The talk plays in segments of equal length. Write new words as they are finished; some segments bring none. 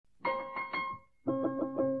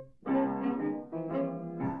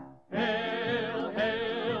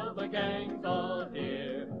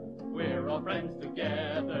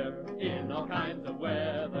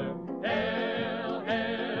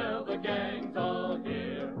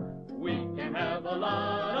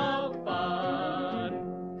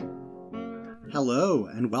Hello,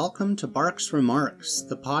 and welcome to Barks Remarks,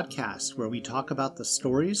 the podcast where we talk about the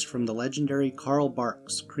stories from the legendary Carl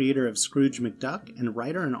Barks, creator of Scrooge McDuck and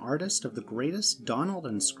writer and artist of the greatest Donald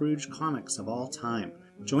and Scrooge comics of all time.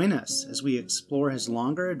 Join us as we explore his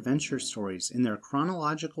longer adventure stories in their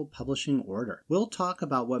chronological publishing order. We'll talk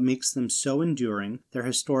about what makes them so enduring, their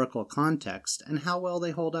historical context, and how well they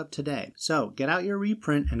hold up today. So get out your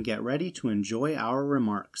reprint and get ready to enjoy our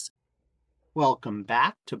remarks. Welcome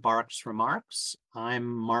back to Barks Remarks. I'm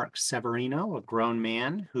Mark Severino, a grown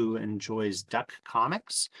man who enjoys duck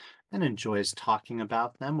comics and enjoys talking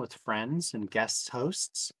about them with friends and guest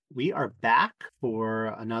hosts. We are back for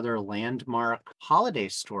another landmark holiday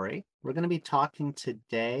story. We're going to be talking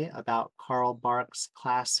today about Carl Barks'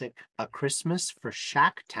 classic A Christmas for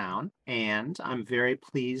Shacktown, and I'm very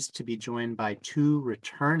pleased to be joined by two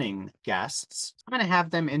returning guests. I'm going to have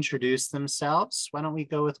them introduce themselves. Why don't we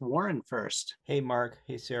go with Warren first? Hey, Mark.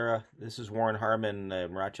 Hey, Sarah. This is Warren Harmon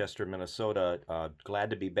in Rochester, Minnesota. Glad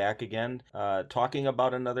to be back again, talking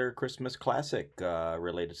about another Christmas classic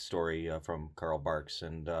related story from Carl Barks,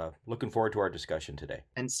 and looking forward to our discussion today.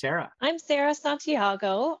 And Sarah. I'm Sarah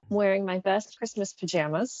Santiago, wearing my best Christmas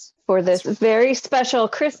pajamas for this very special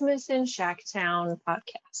Christmas in Shacktown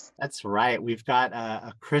podcast. That's right. We've got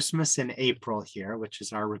a Christmas in April here, which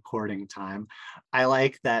is our recording time. I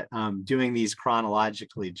like that doing these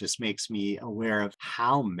chronologically just makes me aware of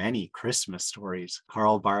how many Christmas stories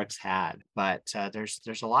Carl Barks had. But there's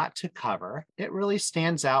a lot to cover. It really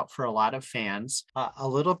stands out for a lot of fans. A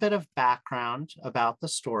little bit of background about the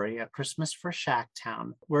story, A Christmas for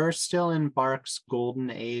Shacktown. We're still in Barks' golden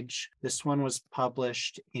age. This one was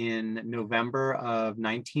published in November of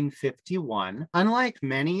 1951. Unlike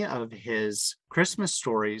many of his Christmas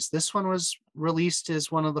stories, this one was released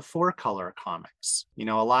as one of the four-color comics. You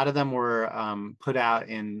know, a lot of them were put out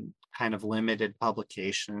in kind of limited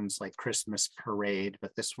publications like Christmas Parade,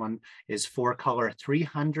 but this one is four-color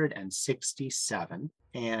 367.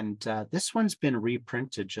 And this one's been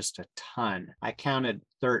reprinted just a ton. I counted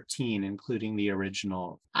 13, including the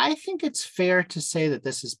original. I think it's fair to say that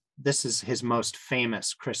this is his most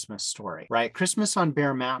famous Christmas story, right? Christmas on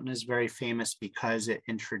Bear Mountain is very famous because it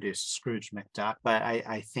introduced Scrooge McDuck. But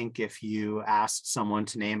I think if you asked someone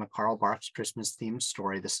to name a Carl Barks Christmas themed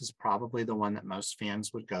story, this is probably the one that most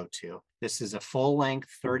fans would go to. This is a full-length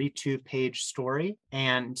 32-page story.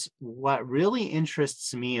 And what really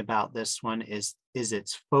interests me about this one is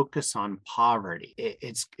its focus on poverty.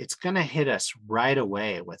 It's going to hit us right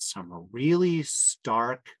away with some really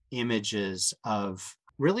stark images of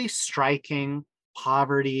really striking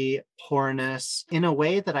poverty, poorness in a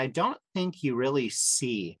way that I don't think you really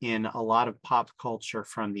see in a lot of pop culture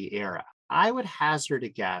from the era. I would hazard a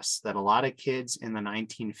guess that a lot of kids in the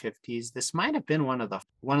 1950s, this might have been one of the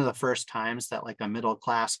first times that like a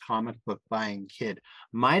middle-class comic book buying kid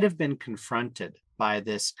might have been confronted by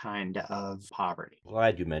this kind of poverty.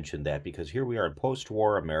 Glad you mentioned that, because here we are in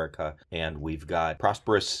post-war America, and we've got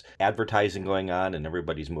prosperous advertising going on, and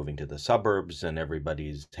everybody's moving to the suburbs, and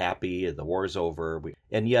everybody's happy, the war's over.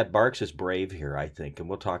 And yet Barks is brave here, I think, and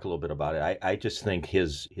we'll talk a little bit about it. I just think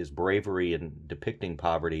his bravery in depicting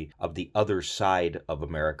poverty of the other side of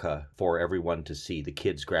America for everyone to see, the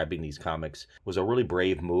kids grabbing these comics, was a really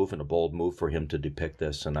brave move and a bold move for him to depict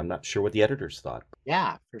this, and I'm not sure what the editors thought.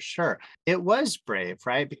 Yeah, for sure. It was brave,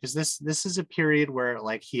 right? Because this is a period where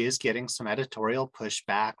like he is getting some editorial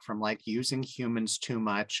pushback from like using humans too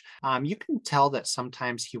much. You can tell that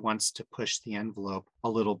sometimes he wants to push the envelope a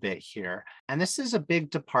little bit here. And this is a big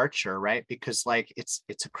departure, right? Because like it's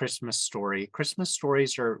a Christmas story. Christmas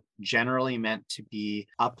stories are generally meant to be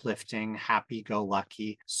uplifting,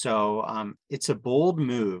 happy-go-lucky. So it's a bold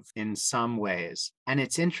move in some ways. And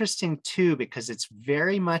it's interesting too, because it's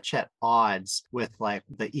very much at odds with like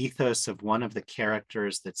the ethos of one of the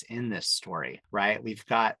characters that's in this story, right? We've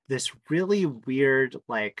got this really weird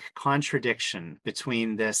like contradiction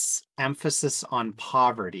between this emphasis on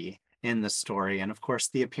poverty in the story and of course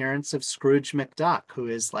the appearance of Scrooge McDuck, who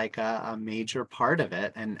is like a major part of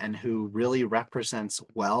it and who really represents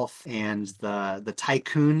wealth and the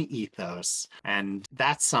tycoon ethos. And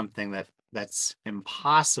that's something that's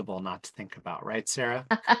impossible not to think about, right, Sarah?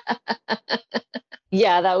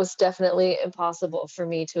 Yeah, that was definitely impossible for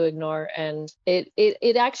me to ignore. And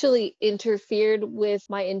it actually interfered with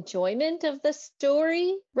my enjoyment of the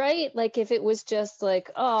story, right? Like if it was just like,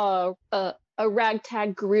 oh, a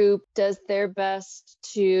ragtag group does their best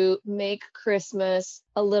to make Christmas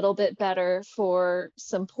a little bit better for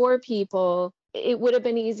some poor people, it would have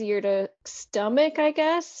been easier to stomach, I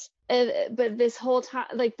guess. but this whole time,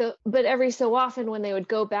 but every so often when they would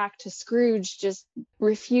go back to Scrooge just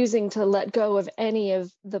refusing to let go of any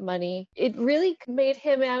of the money, it really made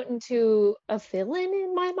him out into a villain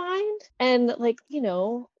in my mind. And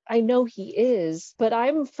I know he is, but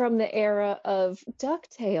I'm from the era of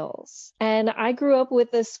DuckTales. And I grew up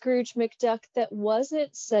with a Scrooge McDuck that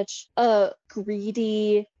wasn't such a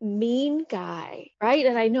greedy, mean guy, right?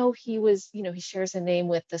 And I know he was, he shares a name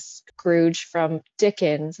with the Scrooge from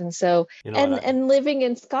Dickens. And so, You know, and living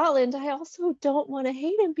in Scotland, I also don't want to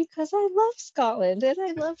hate him because I love Scotland and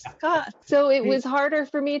I love Scott. So it was harder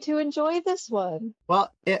for me to enjoy this one.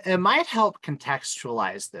 Well, it might help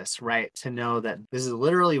contextualize this, right? To know that this is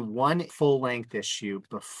literally one full-length issue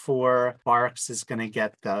before Barks is going to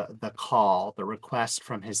get the call, the request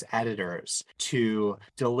from his editors to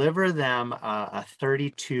deliver them a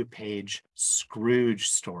 32-page Scrooge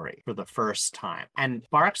story for the first time. And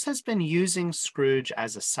Barks has been using Scrooge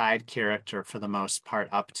as a side character for the most part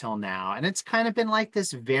up till now. And it's kind of been like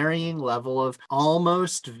this varying level of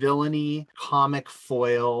almost villainy, comic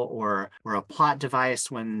foil, or a plot device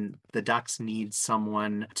when the Ducks need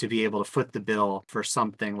someone to be able to foot the bill for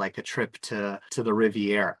something like a trip to the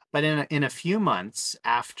Riviera. But in a few months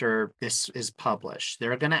after this is published,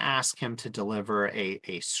 they're going to ask him to deliver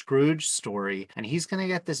a Scrooge story, and he's going to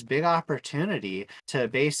get this big opportunity to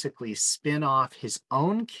basically spin off his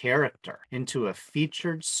own character into a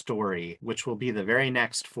featured story, which will be the very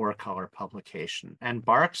next four-color publication. And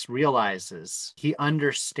Barks realizes, he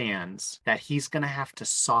understands that he's going to have to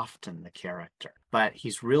soften the character, but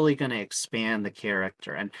he's really going to expand the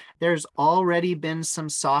character. And there's already been some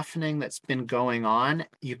softening that's been going on.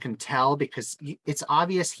 You can tell because it's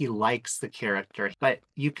obvious he likes the character, but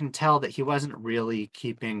you can tell that he wasn't really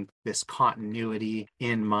keeping this continuity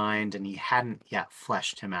in mind, and he hadn't yet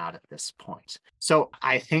fleshed him out at this point. So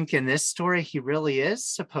I think in this story, he really is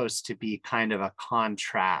supposed to be kind of a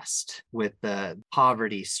contrast with the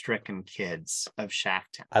poverty-stricken kids of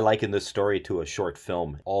Shacktown. I liken this story to a short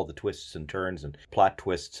film, all the twists and turns and plot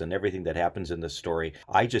twists and everything that happens in this story.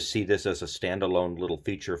 I just see this as a standalone little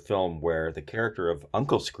feature film where the character of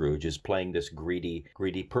Uncle Scrooge is playing this greedy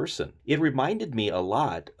person. It reminded me a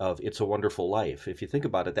lot of It's a Wonderful Life. If you think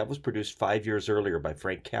about it, that was produced 5 years earlier by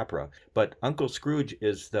Frank Capra. But Uncle Scrooge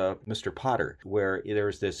is the Mr. Potter, where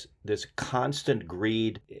there's this constant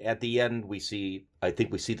greed. At the end, I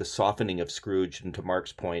think we see the softening of Scrooge, and to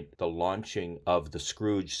Mark's point, the launching of the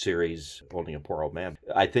Scrooge series, Only a Poor Old Man.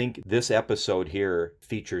 I think this episode here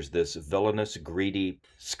features this villainous, greedy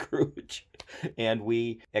Scrooge. And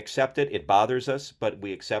we accept it. It bothers us, but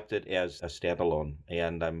we accept it as a standalone.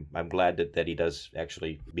 And I'm glad that he does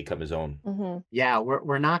actually become his own. Mm-hmm. Yeah,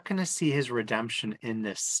 we're not going to see his redemption in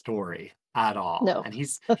this story at all. No. And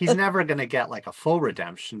he's never going to get like a full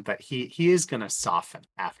redemption, but he is going to soften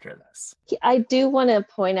after this. I do want to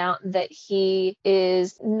point out that he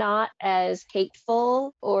is not as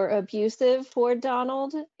hateful or abusive toward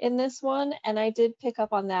Donald in this one, and I did pick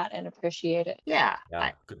up on that and appreciate it. Yeah,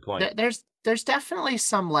 good point. There's definitely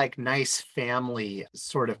some like nice family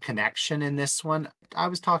sort of connection in this one. I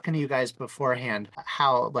was talking to you guys beforehand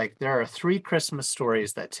how like there are 3 Christmas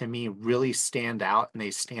stories that to me really stand out and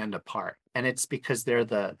they stand apart. And it's because they're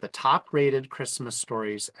the top rated Christmas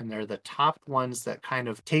stories, and they're the top ones that kind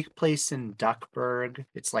of take place in Duckburg.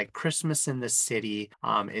 It's like Christmas in the City.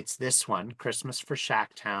 It's this one, Christmas for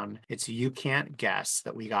Shacktown. It's You Can't Guess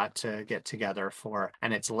that we got to get together for,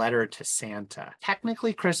 and it's Letter to Santa.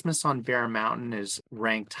 Technically, Christmas on Bear Mountain is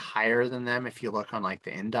ranked higher than them if you look on like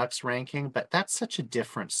the Indux ranking, but that's such a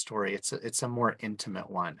different story. It's a more intimate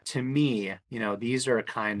one. To me, these are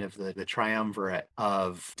kind of the triumvirate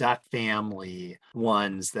of Duck family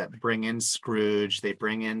ones that bring in Scrooge. They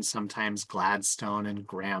bring in sometimes Gladstone and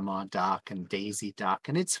Grandma Duck and Daisy Duck.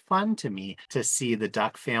 And it's fun to me to see the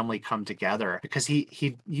Duck family come together because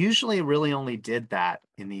he usually really only did that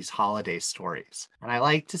in these holiday stories. And I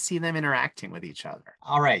like to see them interacting with each other.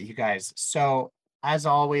 All right, you guys. So as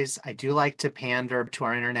always, I do like to pander to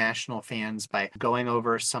our international fans by going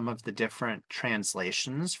over some of the different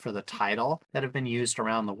translations for the title that have been used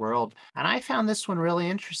around the world. And I found this one really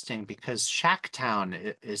interesting because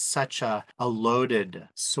Shacktown is such a loaded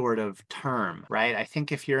sort of term, right? I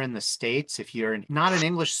think if you're in the States, if you're not an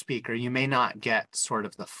English speaker, you may not get sort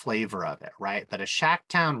of the flavor of it, right? But a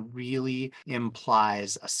Shacktown really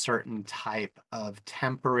implies a certain type of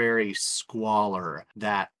temporary squalor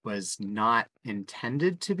that was not intended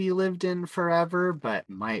intended to be lived in forever, but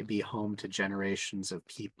might be home to generations of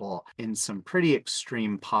people in some pretty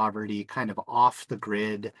extreme poverty, kind of off the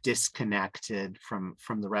grid, disconnected from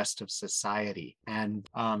the rest of society. And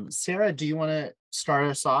Sarah, do you want to start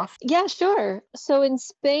us off? Yeah, sure. So in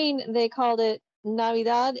Spain, they called it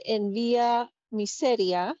Navidad en Villa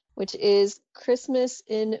Miseria, which is Christmas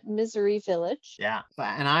in Misery Village. Yeah.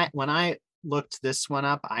 And when I looked this one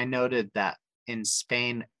up, I noted that in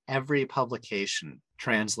Spain, every publication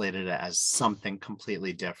translated it as something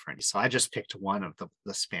completely different. So I just picked one of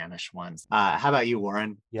the Spanish ones. How about you,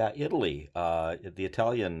 Warren? Yeah, Italy. The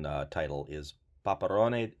Italian title is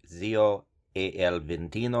Paparone Zio e el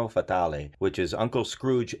Ventino Fatale, which is Uncle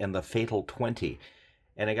Scrooge and the Fatal 20.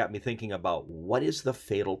 And it got me thinking about what is the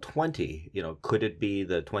fatal 20? Could it be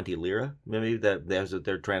the 20 lira? Maybe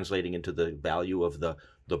they're translating into the value of the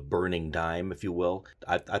burning dime, if you will.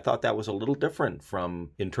 I thought that was a little different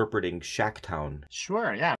from interpreting Shacktown.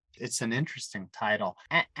 Sure, yeah. It's an interesting title.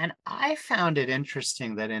 And I found it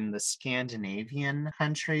interesting that in the Scandinavian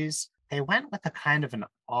countries, they went with a kind of an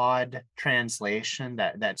odd translation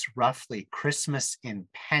that's roughly Christmas in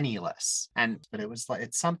penniless. But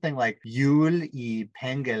it's something like Jul I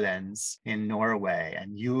Pengelens in Norway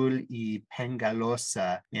and Jul I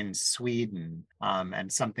Pengalosa in Sweden,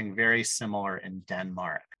 and something very similar in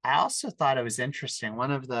Denmark. I also thought it was interesting. One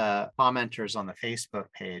of the commenters on the Facebook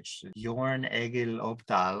page, Jorn Egil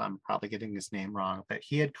Opdal, I'm probably getting his name wrong, but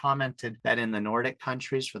he had commented that in the Nordic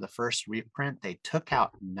countries for the first reprint, they took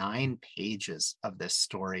out 9 pages of this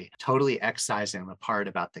story, totally excising the part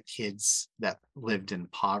about the kids that lived in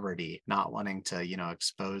poverty, not wanting to,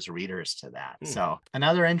 expose readers to that. So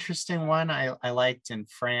another interesting one I liked in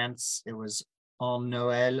France, it was En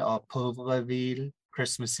Noël à Pauvreville,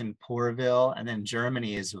 Christmas in Poorville, and then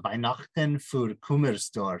Germany is Weihnachten für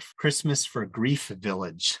Kummersdorf, Christmas for Grief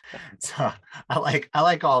Village. So I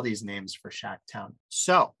like all these names for Shacktown.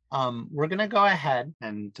 So we're gonna go ahead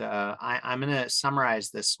and I'm gonna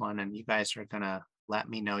summarize this one, and you guys are gonna let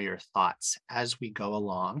me know your thoughts as we go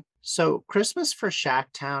along. So Christmas for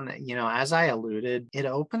Shacktown, as I alluded, it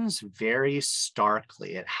opens very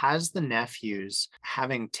starkly. It has the nephews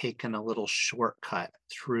having taken a little shortcut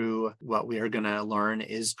through what we are going to learn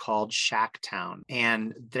is called Shacktown.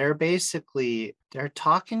 And they're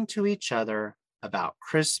talking to each other about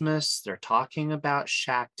Christmas. They're talking about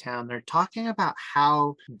Shacktown. They're talking about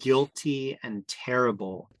how guilty and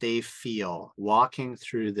terrible they feel walking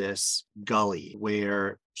through this gully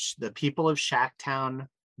where the people of Shacktown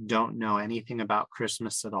don't know anything about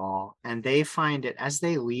Christmas at all. And they find it, as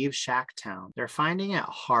they leave Shacktown, they're finding it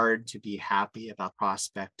hard to be happy about the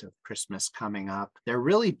prospect of Christmas coming up. They're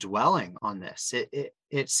really dwelling on this.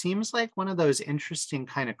 It seems like one of those interesting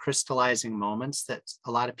kind of crystallizing moments that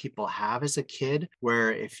a lot of people have as a kid,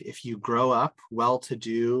 where if you grow up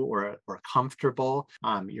well-to-do or comfortable,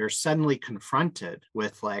 you're suddenly confronted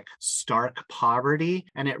with like stark poverty,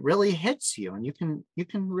 and it really hits you. And you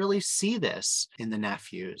can really see this in the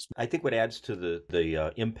nephews. I think what adds to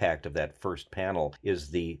the impact of that first panel is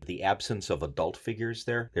the absence of adult figures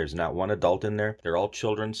there. There's not one adult in there. They're all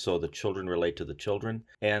children, so the children relate to the children.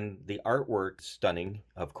 And the artwork, stunning,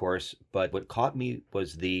 of course, but what caught me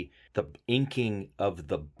was the inking of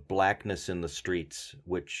the blackness in the streets,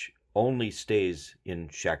 which only stays in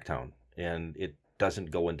Shacktown, and it doesn't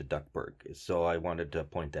go into Duckburg. So I wanted to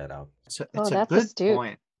point that out. So it's a that's good astute.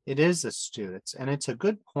 point. It is astute. And it's a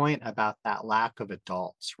good point about that lack of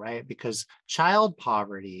adults, right? Because child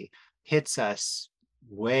poverty hits us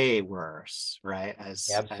way worse, right?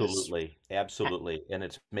 Absolutely. And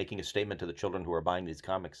it's making a statement to the children who are buying these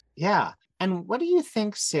comics. Yeah. And what do you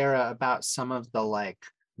think, Sarah, about some of the like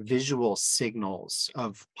visual signals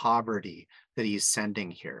of poverty that he's sending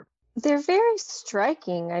here? They're very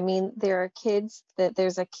striking. I mean,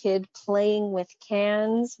 there's a kid playing with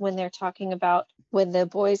cans when the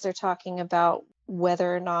boys are talking about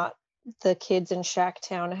whether or not the kids in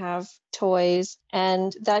Shacktown have toys,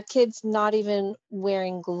 and that kid's not even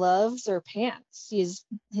wearing gloves or pants.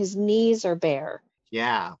 His knees are bare.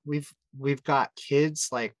 Yeah, we've got kids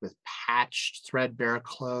like with patched, threadbare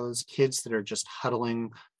clothes, kids that are just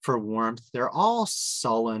huddling for warmth. They're all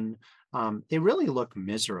sullen. They really look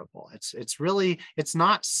miserable. It's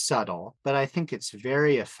not subtle, but I think it's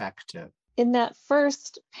very effective. In that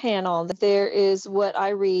first panel, there is what I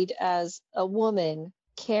read as a woman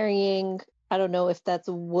carrying, I don't know if that's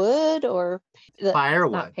wood or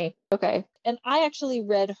Firewood. Not paint. Okay. And I actually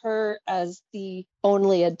read her as the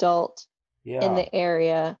only adult in the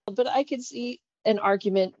area, but I could see an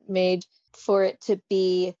argument made for it to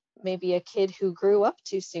be maybe a kid who grew up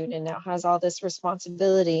too soon and now has all this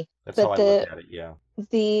responsibility. That's how I look at it, yeah.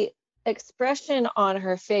 expression on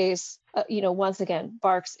her face, once again,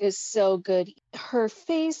 Barks is so good. Her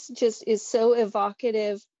face just is so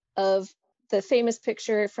evocative of the famous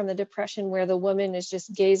picture from the Depression where the woman is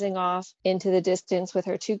just gazing off into the distance with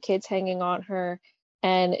her two kids hanging on her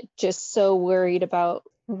and just so worried about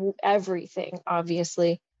everything,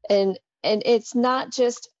 obviously. And it's not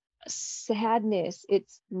just sadness,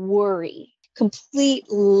 it's worry,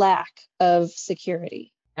 complete lack of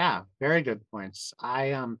security. Yeah, very good points.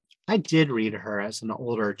 I did read her as an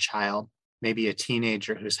older child, maybe a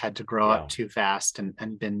teenager who's had to grow Yeah. up too fast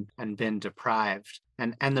and been deprived.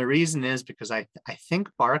 And the reason is because I think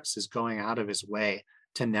Barks is going out of his way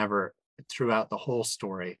to never, throughout the whole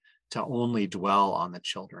story, to only dwell on the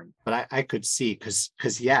children. But I could see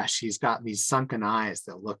because yeah, she's got these sunken eyes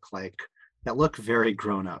that look very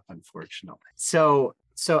grown up, unfortunately. So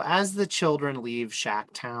as the children leave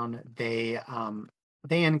Shacktown,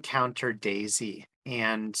 they encounter Daisy,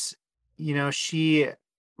 and she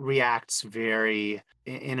reacts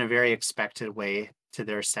in a very expected way to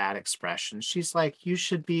their sad expression. She's like, "You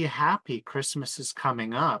should be happy, Christmas is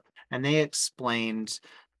coming up." And they explained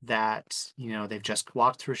that they've just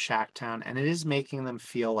walked through Shacktown and it is making them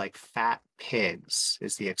feel like fat pigs,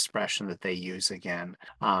 is the expression that they use again.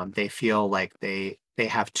 They feel like they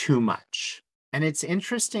have too much. And it's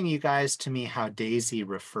interesting, you guys, to me, how Daisy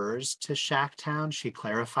refers to Shacktown. She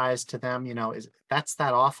clarifies to them, that's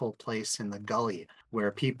that awful place in the gully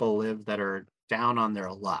where people live that are down on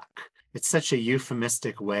their luck. It's such a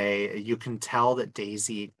euphemistic way. You can tell that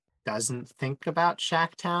Daisy doesn't think about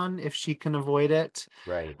Shacktown if she can avoid it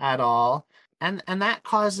Right. at all. And that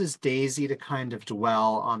causes Daisy to kind of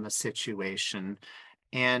dwell on the situation.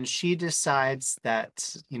 And she decides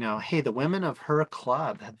that, hey, the women of her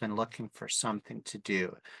club have been looking for something to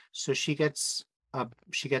do. So she gets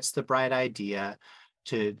the bright idea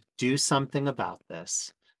to do something about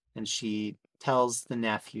this. And she tells the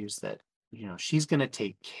nephews that, she's going to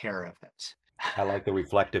take care of it. I like the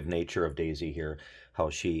reflective nature of Daisy here. How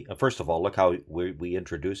she, first of all, look how we're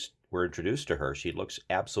introduced to her. She looks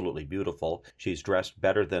absolutely beautiful. She's dressed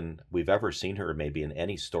better than we've ever seen her, maybe in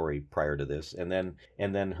any story prior to this. And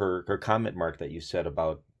then her comment, Mark, that you said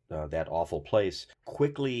about that awful place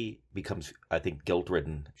quickly becomes, I think,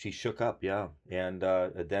 guilt-ridden. She's shook up, yeah, and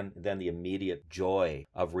then the immediate joy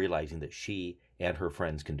of realizing that she and her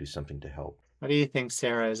friends can do something to help. What do you think,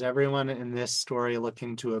 Sarah? Is everyone in this story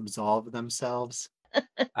looking to absolve themselves?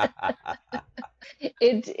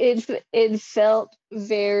 It felt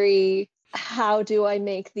very, how do I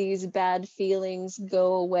make these bad feelings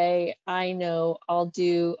go away? I know,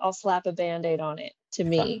 I'll slap a band-aid on it, to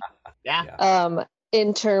me. Yeah. Yeah.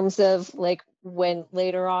 In terms of like when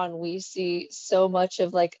later on we see so much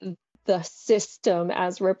of like the system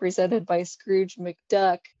as represented by Scrooge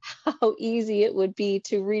McDuck, how easy it would be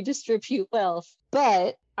to redistribute wealth.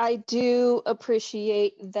 But I do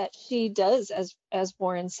appreciate that she does, as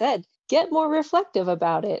Warren said, get more reflective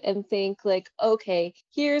about it and think like, okay,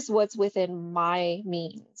 here's what's within my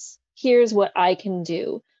means. Here's what I can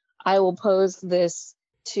do. I will pose this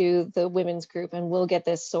to the women's group and we'll get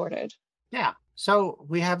this sorted. Yeah. So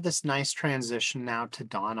we have this nice transition now to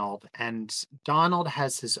Donald, and Donald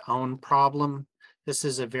has his own problem. This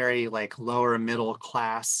is a very like lower middle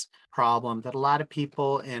class problem that a lot of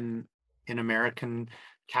people in American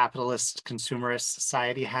capitalist consumerist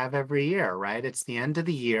society have every year, right? It's the end of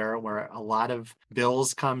the year where a lot of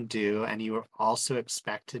bills come due and you are also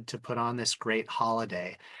expected to put on this great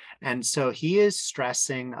holiday. And so he is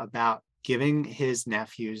stressing about giving his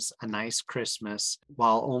nephews a nice Christmas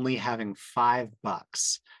while only having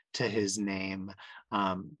 $5 to his name.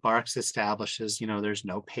 Barks establishes, there's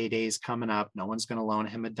no paydays coming up. No one's going to loan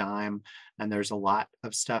him a dime, and there's a lot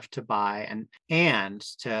of stuff to buy. And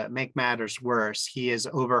to make matters worse, he has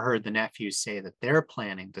overheard the nephews say that they're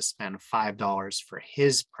planning to spend $5 for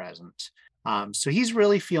his present. So he's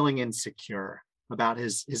really feeling insecure about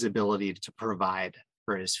his ability to provide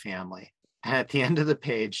for his family. And at the end of the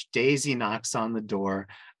page, Daisy knocks on the door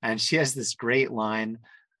and she has this great line.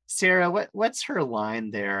 Sarah, what's her line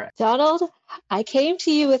there? Donald, I came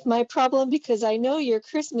to you with my problem because I know your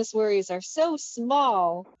Christmas worries are so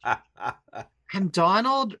small. And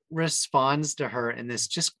Donald responds to her in this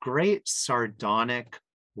just great sardonic,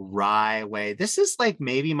 wry way. This is like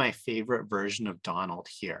maybe my favorite version of Donald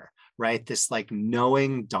here, right? This like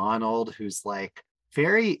knowing Donald who's like,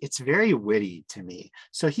 it's very witty to me.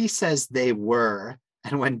 So he says they were.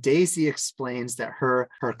 And when Daisy explains that her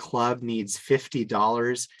club needs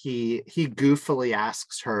 $50, he goofily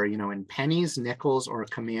asks her, in pennies, nickels, or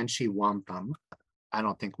Comanche wampum. I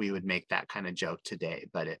don't think we would make that kind of joke today,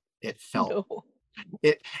 but it felt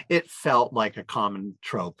It felt like a common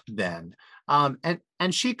trope then. And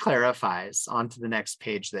she clarifies onto the next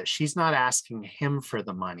page that she's not asking him for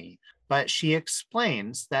the money, but she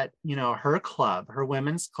explains that, her club, her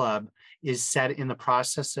women's club, is set in the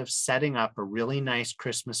process of setting up a really nice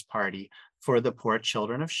Christmas party for the poor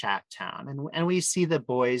children of Shacktown. And we see the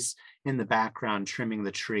boys in the background trimming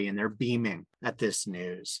the tree, and they're beaming at this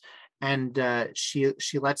news. And she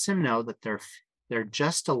lets him know that they're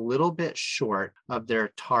just a little bit short of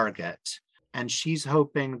their target. And she's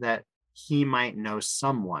hoping that he might know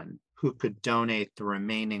someone who could donate the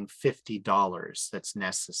remaining $50 that's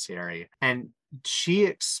necessary. And she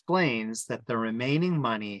explains that the remaining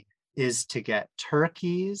money is to get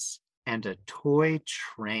turkeys and a toy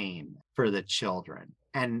train for the children.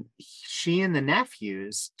 And she and the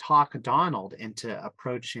nephews talk Donald into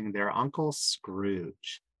approaching their Uncle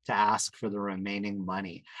Scrooge to ask for the remaining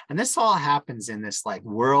money. And this all happens in this like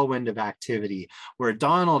whirlwind of activity where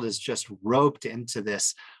Donald is just roped into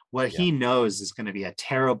this, what he knows is going to be a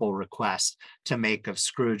terrible request to make of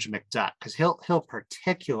Scrooge McDuck, because he'll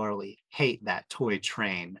particularly hate that toy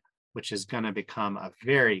train, which is going to become a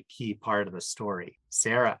very key part of the story.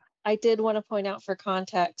 Sarah. I did want to point out for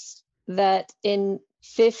context that in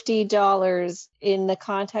 $50 in the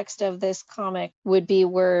context of this comic would be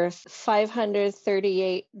worth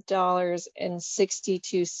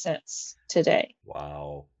 $538.62 today.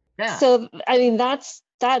 Wow. Yeah. So, I mean, that's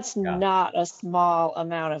not a small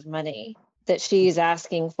amount of money that she's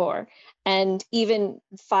asking for. And even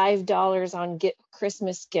 $5 on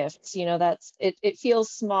Christmas gifts, that's it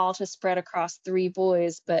feels small to spread across 3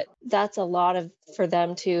 boys, but that's a lot for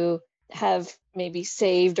them to have maybe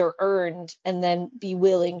saved or earned and then be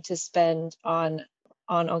willing to spend on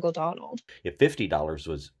Uncle Donald. If $50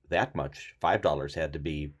 was that much, $5 had to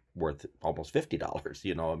be worth almost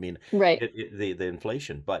 $50. I mean, right? The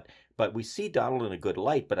inflation, but we see Donald in a good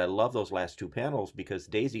light. But I love those last 2 panels because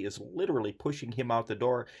Daisy is literally pushing him out the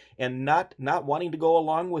door and not wanting to go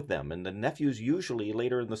along with them. And the nephews usually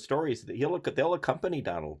later in the stories they'll accompany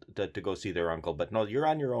Donald to go see their uncle. But no, you're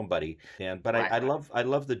on your own, buddy. But I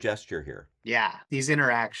love the gesture here. Yeah, these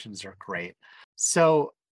interactions are great.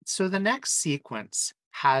 So the next sequence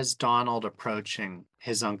has Donald approaching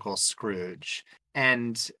his Uncle Scrooge,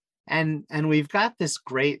 and we've got this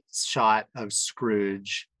great shot of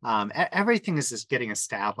Scrooge. Everything is just getting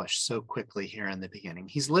established so quickly here in the beginning.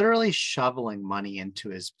 He's literally shoveling money into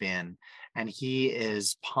his bin, and he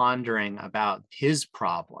is pondering about his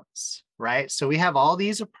problems, right? So we have all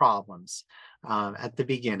these problems at the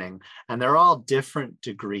beginning, and they're all different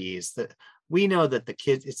degrees. That we know that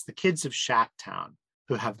it's the kids of Shacktown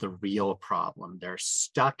who have the real problem. They're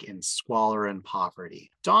stuck in squalor and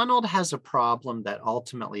poverty. Donald has a problem that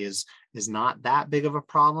ultimately is not that big of a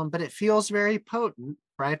problem, but it feels very potent,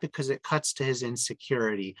 right? Because it cuts to his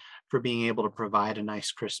insecurity for being able to provide a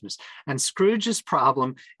nice Christmas. And Scrooge's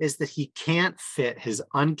problem is that he can't fit his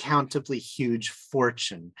uncountably huge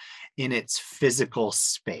fortune in its physical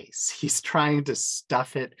space. He's trying to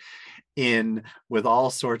stuff it in with all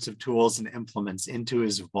sorts of tools and implements into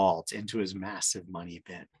his vault, into his massive money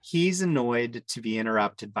bin. He's annoyed to be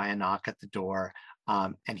interrupted by a knock at the door.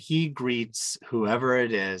 And he greets whoever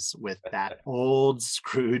it is with that old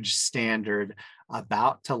Scrooge standard,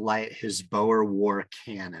 about to light his Boer War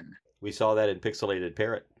cannon. We saw that in Pixelated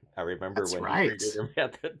Parrot. I remember That's when right. he greeted him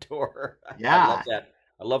at the door. Yeah. I love that.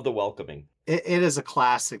 I love the welcoming. It is a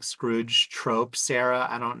classic Scrooge trope, Sarah.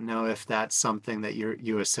 I don't know if that's something that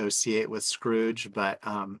you associate with Scrooge, but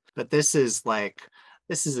this is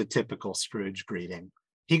a typical Scrooge greeting.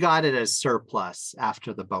 He got it as surplus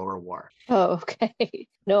after the Boer War. Oh, okay.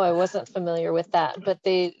 No, I wasn't familiar with that, but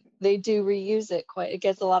they do reuse it quite. It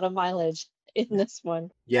gets a lot of mileage in this one.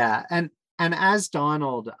 Yeah, and as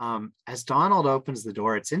Donald opens the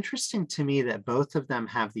door, it's interesting to me that both of them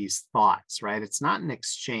have these thoughts, right? It's not an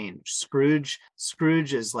exchange. Scrooge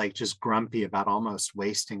is like just grumpy about almost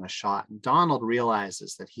wasting a shot, and Donald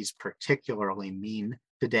realizes that he's particularly mean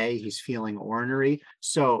today. He's feeling ornery,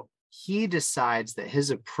 so he decides that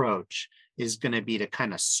his approach is going to be to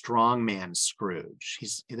kind of strongman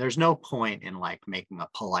Scrooge. There's no point in like making a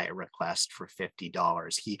polite request for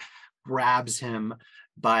 $50. He grabs him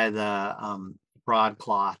by the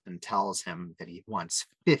broadcloth and tells him that he wants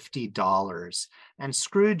 $50. And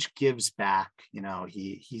Scrooge gives back.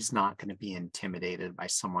 He's not going to be intimidated by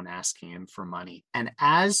someone asking him for money. And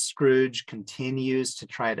as Scrooge continues to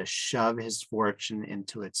try to shove his fortune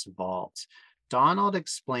into its vault, Donald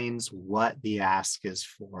explains what the ask is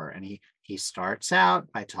for, and he starts out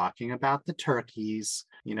by talking about the turkeys,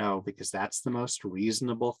 because that's the most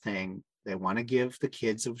reasonable thing. They want to give the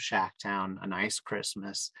kids of Shacktown a nice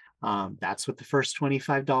Christmas. That's what the first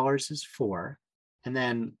 $25 is for. And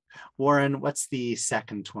then, Warren, what's the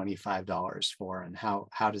second $25 for, and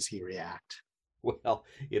how does he react? Well,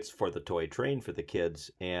 it's for the toy train for the kids,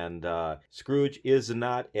 and Scrooge is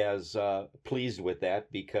not as pleased with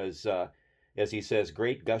that because, as he says,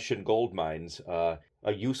 great gushing gold mines,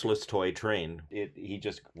 a useless toy train. He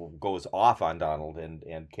just goes off on Donald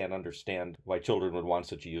and can't understand why children would want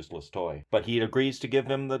such a useless toy. But he agrees to give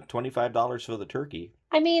him the $25 for the turkey.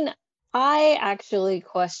 I mean, I actually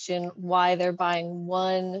question why they're buying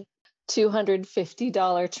one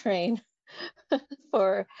 $250 train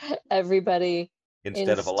for everybody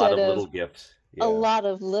Instead of a lot of little gifts. Yeah. A lot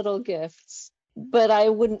of little gifts. But I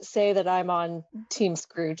wouldn't say that I'm on Team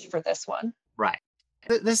Scrooge for this one. Right.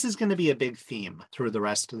 This is going to be a big theme through the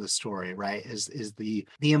rest of the story, right? Is the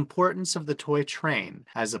importance of the toy train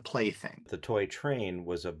as a plaything. The toy train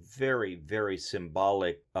was a very, very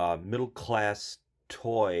symbolic middle-class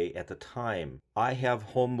toy at the time. I have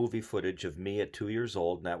home movie footage of me at 2 years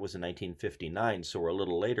old, and that was in 1959, so we're a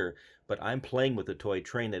little later, but I'm playing with a toy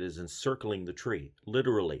train that is encircling the tree,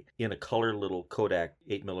 literally, in a color little Kodak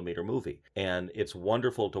 8mm movie. And it's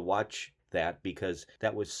wonderful to watch that because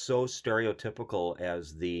that was so stereotypical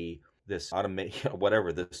as this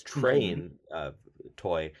train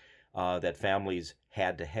toy that families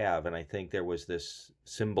had to have. And I think there was this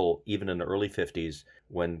symbol, even in the early 50s,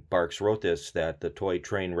 when Barks wrote this, that the toy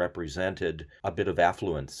train represented a bit of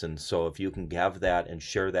affluence. And so if you can have that and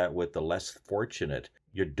share that with the less fortunate,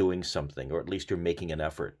 you're doing something, or at least you're making an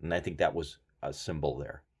effort. And I think that was a symbol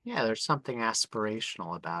there. Yeah, there's something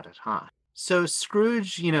aspirational about it, huh? So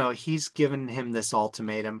Scrooge, he's given him this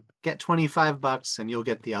ultimatum: get $25 and you'll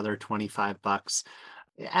get the other $25.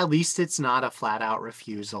 At least it's not a flat out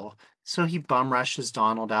refusal. So he bum rushes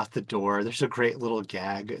Donald out the door. There's a great little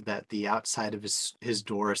gag that the outside of his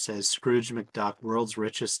door says Scrooge McDuck, world's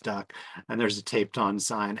richest duck. And there's a taped on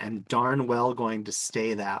sign, and darn well going to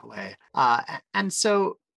stay that way. And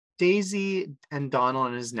so Daisy and Donald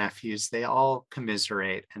and his nephews, they all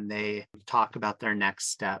commiserate and they talk about their next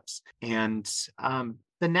steps. And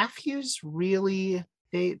the nephews really,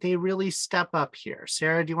 they really step up here.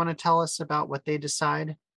 Sarah, do you want to tell us about what they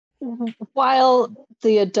decide? While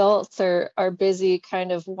the adults are busy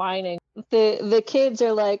kind of whining, the kids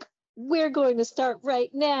are like, we're going to start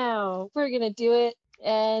right now. We're going to do it.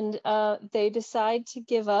 And they decide to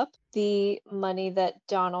give up the money that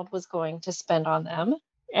Donald was going to spend on them,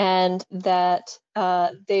 and that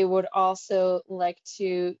they would also like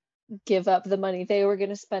to give up the money they were going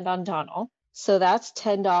to spend on Donald. So that's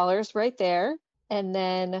 $10 right there. And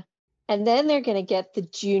then they're going to get the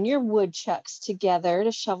junior woodchucks together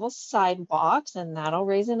to shovel sidewalks, and that'll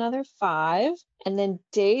raise another $5. And then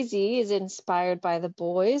Daisy is inspired by the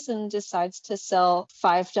boys and decides to sell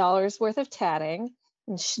 $5 worth of tatting.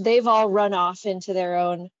 And they've all run off into their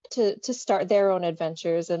own, to start their own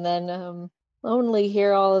adventures. And then Lonely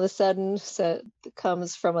here all of a sudden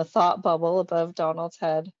comes from a thought bubble above Donald's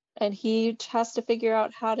head. And he has to figure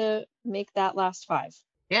out how to make that last $5.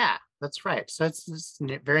 Yeah, that's right. So it's this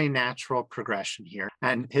very natural progression here.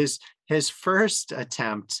 And his first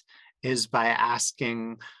attempt is by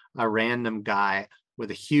asking a random guy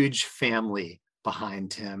with a huge family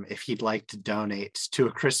behind him if he'd like to donate to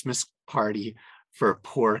a Christmas party for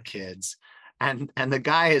poor kids. And the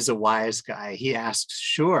guy is a wise guy. He asks,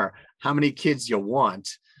 sure, how many kids you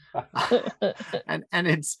want? and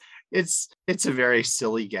it's a very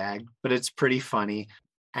silly gag, but it's pretty funny.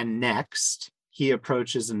 And next, he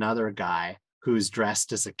approaches another guy who's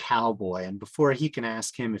dressed as a cowboy. And before he can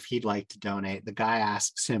ask him if he'd like to donate, the guy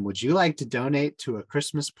asks him, would you like to donate to a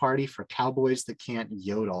Christmas party for cowboys that can't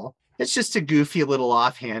yodel? It's just a goofy little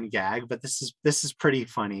offhand gag, but this is pretty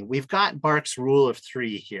funny. We've got Barks' rule of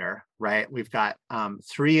 3 here, right? We've got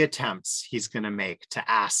 3 attempts he's going to make to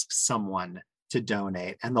ask someone to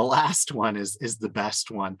donate. And the last one is the best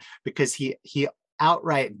one, because he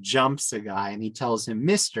outright jumps a guy and he tells him,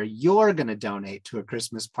 Mister, you're going to donate to a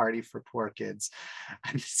Christmas party for poor kids.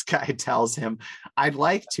 And this guy tells him, I'd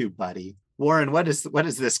like to, buddy. Warren, what does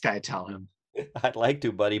this guy tell him? I'd like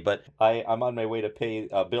to, buddy, but I'm on my way to pay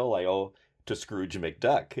a bill I owe to Scrooge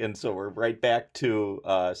McDuck. And so we're right back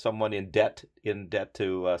to someone in debt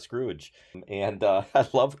to Scrooge. And I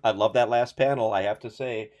love that last panel, I have to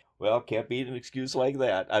say. Well, can't beat an excuse like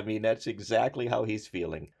that. I mean, that's exactly how he's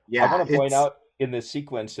feeling. Yeah, I want to point out, in this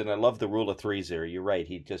sequence, and I love the rule of threes there. You're right.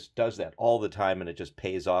 He just does that all the time, and it just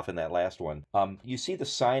pays off in that last one. You see the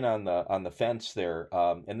sign on the fence there,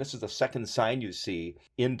 and this is the second sign you see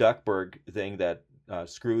in Duckburg thing that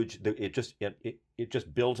Scrooge. It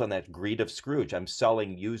just builds on that greed of Scrooge. I'm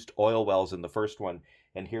selling used oil wells in the first one,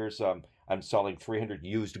 and here's I'm selling 300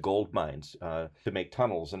 used gold mines to make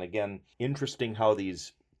tunnels. And again, interesting how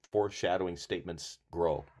these foreshadowing statements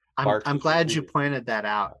grow. I'm glad you pointed that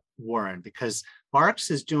out, Warren, because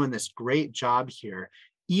Marx is doing this great job here,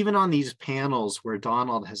 even on these panels where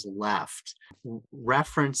Donald has left,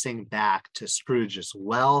 referencing back to Scrooge's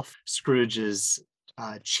wealth, Scrooge's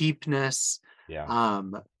cheapness, Yeah.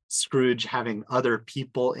 Scrooge having other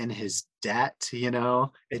people in his debt,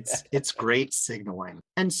 it's great signaling.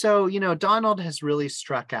 And so, Donald has really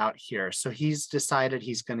struck out here. So he's decided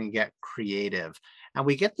he's going to get creative. And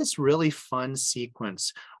we get this really fun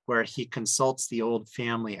sequence where he consults the old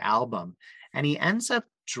family album, and he ends up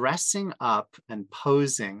dressing up and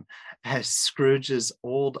posing as Scrooge's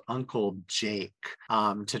old Uncle Jake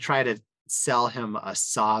to try to sell him a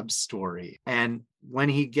sob story. And when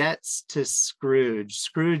he gets to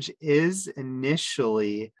Scrooge is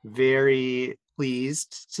initially very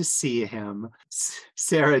pleased to see him.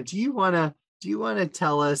 Sarah, do you want to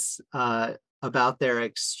tell us about their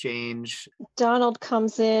exchange? Donald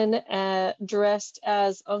comes in dressed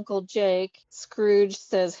as Uncle Jake. Scrooge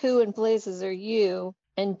says, "Who in blazes are you?"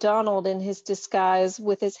 And Donald, in his disguise,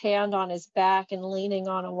 with his hand on his back and leaning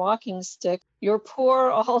on a walking stick, "You're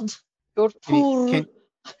poor old, you're poor."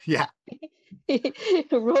 Yeah. It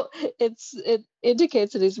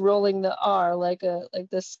indicates that he's rolling the R like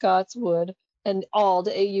the Scots would, and Auld,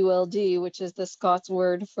 AULD, which is the Scots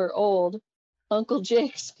word for old. "Uncle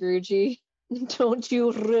Jake, Scroogey, don't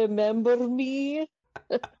you remember me?"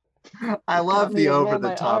 I love the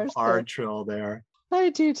over-the-top R trill there. I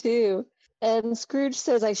do too. And Scrooge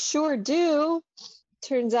says, "I sure do."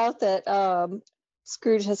 Turns out that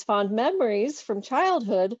Scrooge has fond memories from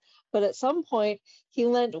childhood, but at some point he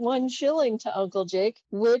lent 1 shilling to Uncle Jake,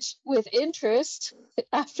 which with interest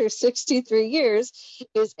after 63 years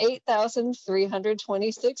is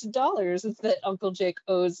 $8,326 that Uncle Jake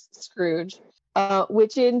owes Scrooge,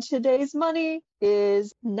 which in today's money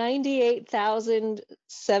is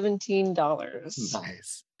 $98,017.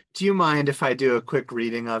 Nice. Do you mind if I do a quick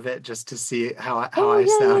reading of it just to see how I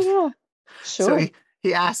sound? Yeah. Sure. So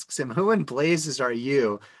he asks him, "Who in blazes are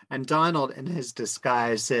you?" And Donald, in his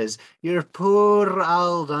disguise, says, "You're poor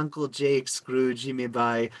old Uncle Jake, Scroogey me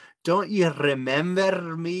by. Don't you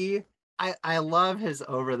remember me?" I love his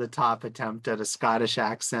over-the-top attempt at a Scottish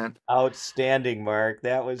accent. Outstanding, Mark.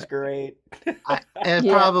 That was great.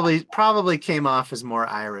 It probably came off as more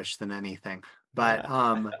Irish than anything. But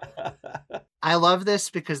I love this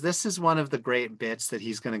because this is one of the great bits that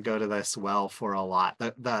he's going to go to this well for a lot.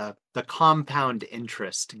 The compound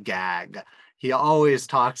interest gag. He always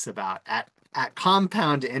talks about at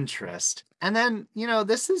compound interest. And then,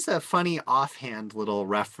 this is a funny offhand little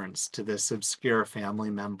reference to this obscure family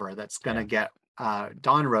member that's going to get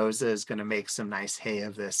Don Rosa is going to make some nice hay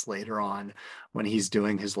of this later on when he's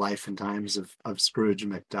doing his life and times of Scrooge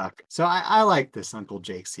McDuck. So I like this Uncle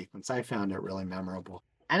Jake sequence. I found it really memorable.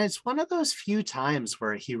 And it's one of those few times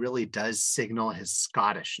where he really does signal his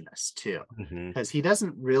Scottishness too, because he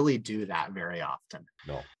doesn't really do that very often.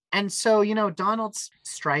 No. And so, Donald's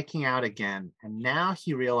striking out again, and now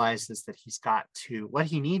he realizes that what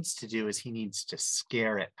he needs to do is he needs to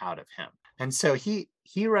scare it out of him. And so he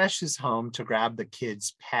rushes home to grab the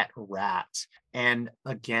kid's pet rat. And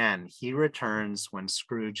again, he returns when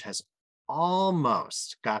Scrooge has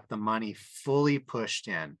almost got the money fully pushed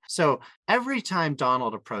in. So every time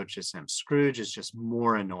Donald approaches him, Scrooge is just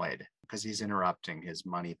more annoyed because he's interrupting his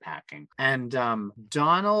money packing. And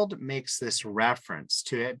Donald makes this reference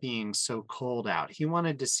to it being so cold out. He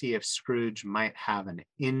wanted to see if Scrooge might have an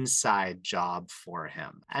inside job for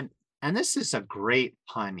him. And this is a great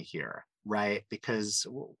pun here, right? Because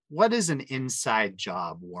what is an inside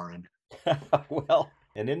job, Warren? Well,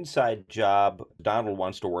 an inside job, Donald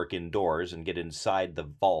wants to work indoors and get inside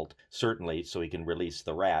the vault, certainly, so he can release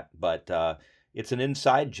the rat. But it's an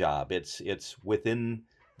inside job. It's within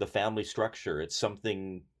the family structure. It's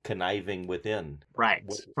something conniving within. Right.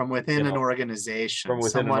 From within an organization. From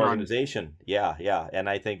within an organization. Yeah. And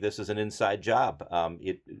I think this is an inside job.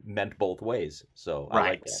 It meant both ways. So I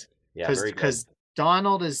like that. Yeah, very good.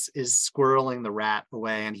 Donald is squirreling the rat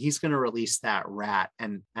away, and he's going to release that rat.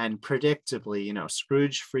 And predictably,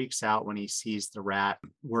 Scrooge freaks out when he sees the rat,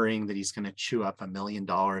 worrying that he's going to chew up $1 million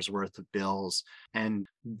worth of bills. And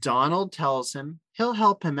Donald tells him he'll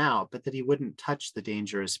help him out, but that he wouldn't touch the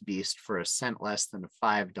dangerous beast for a cent less than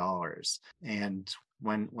 $5. And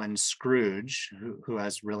when Scrooge, who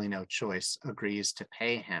has really no choice, agrees to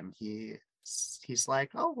pay him, he's like,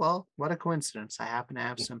 oh, well, what a coincidence. I happen to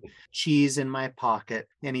have some cheese in my pocket.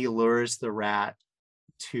 And he lures the rat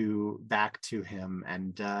back to him.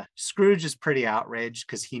 And Scrooge is pretty outraged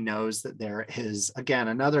because he knows that there is, again,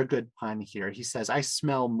 another good pun here. He says, I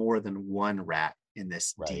smell more than one rat in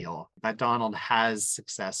this deal. But Donald has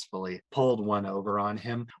successfully pulled one over on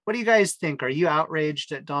him. What do you guys think? Are you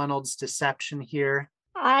outraged at Donald's deception here?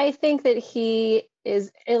 I think that he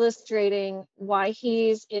is illustrating why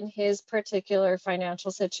he's in his particular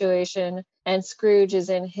financial situation and Scrooge is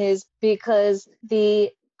in his, because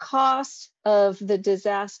the cost of the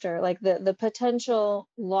disaster, like the potential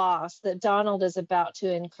loss that Donald is about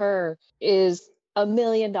to incur, is $1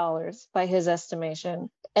 million by his estimation.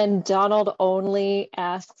 And Donald only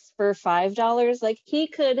asks for $5. Like, he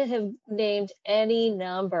could have named any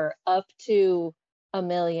number up to $1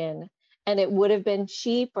 million and it would have been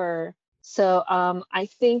cheaper. So I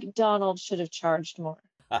think Donald should have charged more.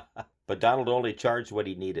 But Donald only charged what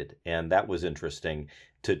he needed. And that was interesting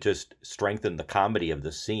to just strengthen the comedy of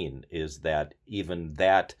the scene, is that even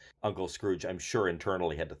that Uncle Scrooge, I'm sure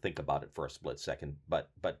internally had to think about it for a split second. But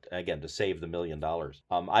again, to save the $1 million.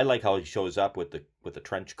 I like how he shows up with the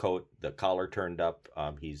trench coat, the collar turned up.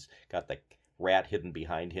 He's got the rat hidden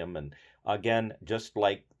behind him. And again, just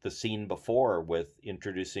like the scene before with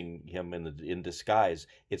introducing him in disguise,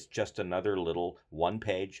 it's just another little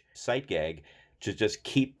one-page sight gag to just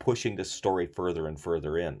keep pushing this story further and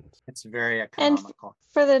further in. It's very economical. And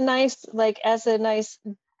for the nice, as a nice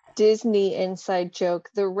Disney inside joke,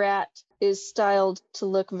 the rat is styled to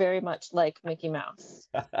look very much like Mickey Mouse.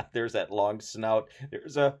 There's that long snout.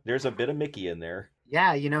 There's a bit of Mickey in there.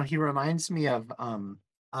 Yeah, he reminds me of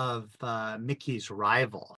Mickey's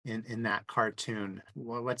rival in that cartoon.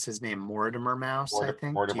 What's his name? Mortimer Mouse, I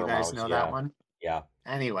think. Do you guys know that one? Yeah.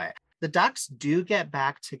 Anyway, the ducks do get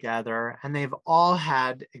back together, and they've all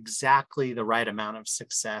had exactly the right amount of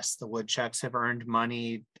success. The woodchucks have earned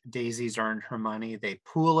money. Daisy's earned her money. They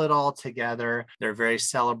pool it all together. They're very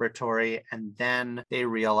celebratory. And then they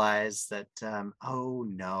realize that, oh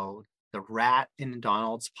no, the rat in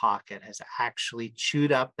Donald's pocket has actually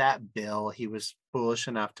chewed up that bill. He was foolish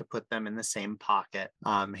enough to put them in the same pocket.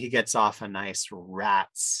 He gets off a nice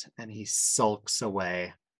rats and he sulks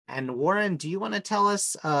away. And Warren, do you want to tell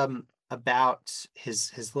us about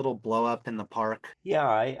his little blow up in the park?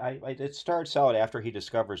 Yeah, it starts out after he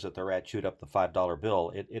discovers that the rat chewed up the $5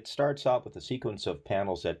 bill. It starts out with a sequence of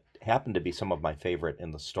panels that happen to be some of my favorite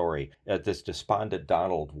in the story. This despondent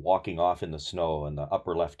Donald walking off in the snow, and the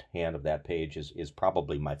upper left hand of that page is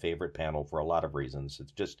probably my favorite panel for a lot of reasons.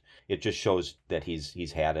 It just shows that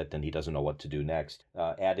he's had it and he doesn't know what to do next.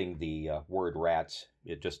 Adding the word rats,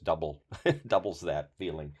 it just doubles that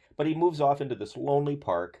feeling. But he moves off into this lonely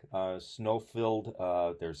park,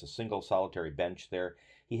 snow-filled. There's a single solitary bench there.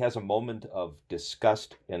 He has a moment of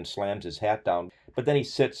disgust and slams his hat down, but then he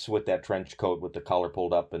sits with that trench coat with the collar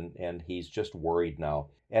pulled up, and he's just worried now.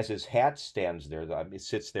 As his hat stands there, it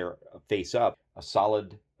sits there face up, a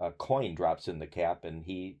solid coin drops in the cap, and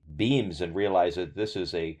he beams and realizes this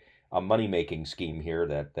is a money-making scheme here,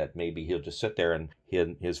 that maybe he'll just sit there and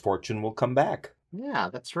his fortune will come back. Yeah,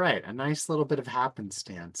 that's right. A nice little bit of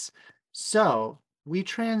happenstance. So we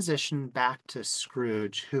transition back to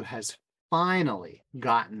Scrooge, who has finally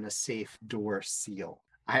gotten the safe door seal.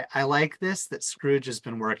 I like this, that Scrooge has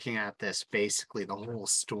been working at this basically the whole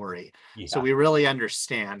story. Yeah. So we really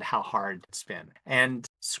understand how hard it's been. And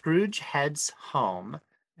Scrooge heads home,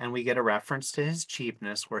 and we get a reference to his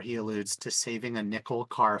cheapness where he alludes to saving a nickel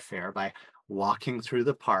car fare by walking through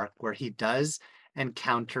the park, where he does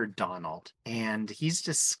encounter Donald. And he's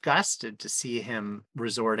disgusted to see him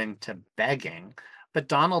resorting to begging. But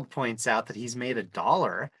Donald points out that he's made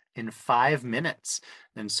 $1 in 5 minutes.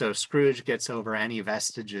 And so Scrooge gets over any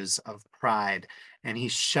vestiges of pride, and he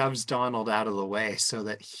shoves Donald out of the way so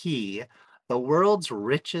that he, the world's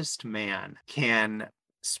richest man, can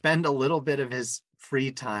spend a little bit of his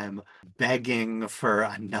free time begging for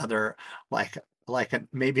another,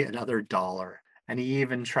 maybe another $1. And he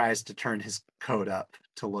even tries to turn his coat up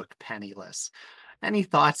to look penniless. Any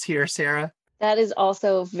thoughts here, Sarah? That is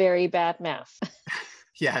also very bad math.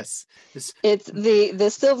 Yes. It's the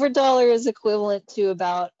silver dollar is equivalent to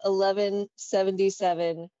about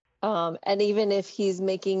 11.77, And even if he's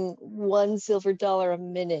making $1 silver a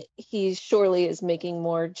minute, he surely is making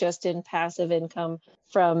more just in passive income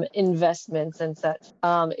from investments and such.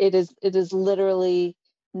 It is literally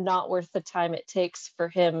not worth the time it takes for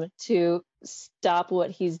him to stop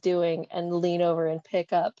what he's doing and lean over and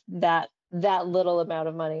pick up that little amount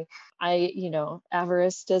of money.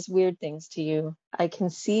 Avarice does weird things to you. I can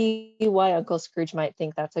see why Uncle Scrooge might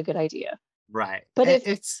think that's a good idea. Right. But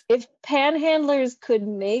It's if panhandlers could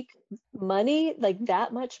make money, like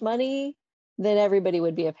that much money, then everybody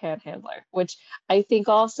would be a panhandler, which I think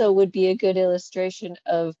also would be a good illustration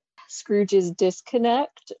of Scrooge's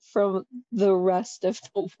disconnect from the rest of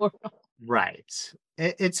the world. right.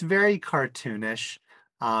 It's very cartoonish.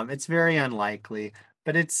 It's very unlikely,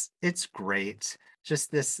 but it's great.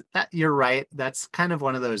 Just this that you're right. That's kind of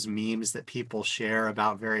one of those memes that people share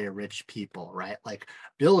about very rich people, right? Like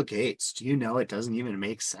Bill Gates, do you know it doesn't even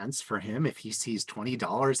make sense for him if he sees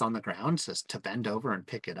 $20 on the ground to bend over and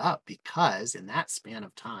pick it up because in that span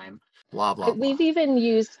of time, blah blah blah. We've even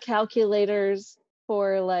used calculators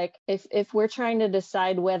for like if we're trying to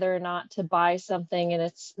decide whether or not to buy something and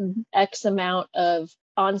it's X amount of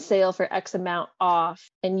on sale for X amount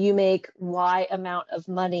off and you make Y amount of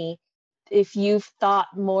money, if you've thought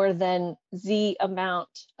more than Z amount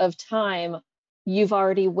of time, you've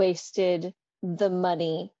already wasted the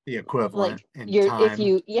money. The equivalent Like in you're if time.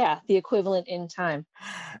 you yeah, the equivalent in time.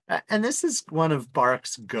 And this is one of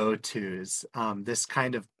Bark's go-tos, this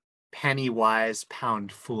kind of penny wise,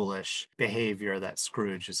 pound foolish behavior that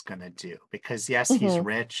Scrooge is going to do. Because yes, he's Mhm.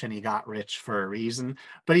 rich and he got rich for a reason,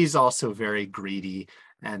 but he's also very greedy,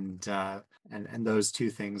 and those two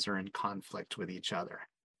things are in conflict with each other.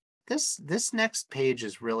 This next page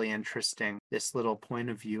is really interesting. This little point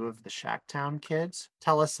of view of the Shacktown kids.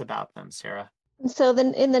 Tell us about them, Sarah. So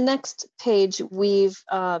then in the next page, we've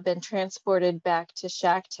been transported back to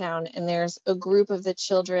Shacktown, and there's a group of the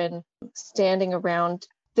children standing around.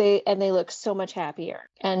 They look so much happier.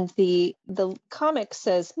 And the comic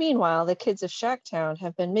says, meanwhile, the kids of Shacktown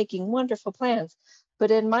have been making wonderful plans.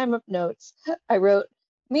 But in my notes, I wrote,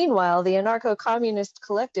 meanwhile, the anarcho-communist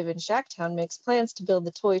collective in Shacktown makes plans to build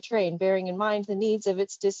the toy train, bearing in mind the needs of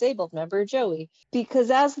its disabled member, Joey. Because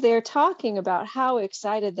as they're talking about how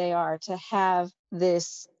excited they are to have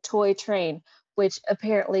this toy train, which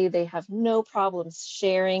apparently they have no problems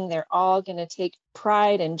sharing, they're all going to take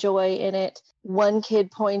pride and joy in it. One kid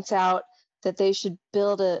points out that they should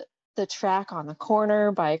build the track on the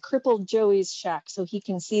corner by crippled Joey's shack so he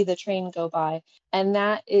can see the train go by. And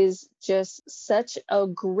that is just such a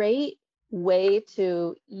great way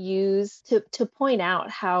to use to point out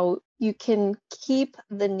how you can keep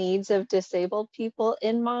the needs of disabled people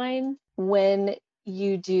in mind when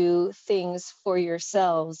you do things for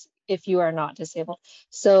yourselves if you are not disabled.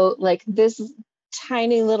 So like this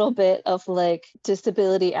tiny little bit of like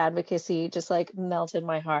disability advocacy just like melted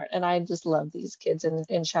my heart, and I just love these kids in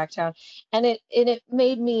Shacktown. And it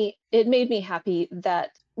made me happy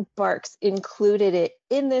that Barks included it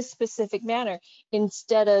in this specific manner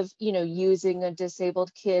instead of using a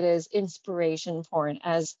disabled kid as inspiration porn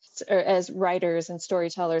as writers and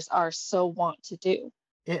storytellers are so wont to do.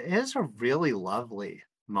 It is a really lovely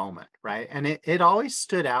moment, right? And it always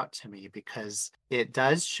stood out to me because it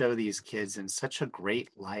does show these kids in such a great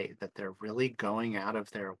light that they're really going out of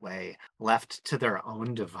their way, left to their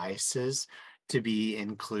own devices, to be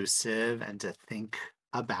inclusive and to think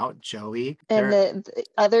about Joey. And the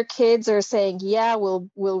other kids are saying, yeah, we'll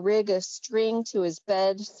rig a string to his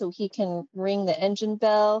bed so he can ring the engine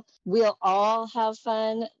bell. We'll all have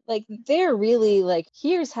fun. Like they're really like,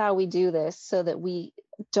 here's how we do this so that we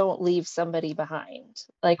don't leave somebody behind.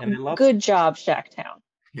 Like, good job, Shacktown.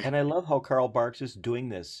 And I love how Carl Barks is doing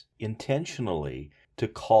this intentionally to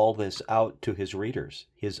call this out to his readers,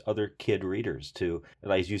 his other kid readers, to,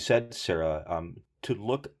 as you said, Sarah, to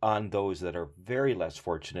look on those that are very less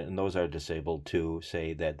fortunate and those that are disabled to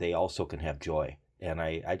say that they also can have joy. And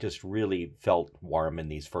I just really felt warm in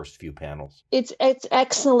these first few panels. It's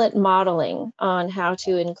excellent modeling on how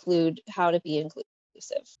to be inclusive.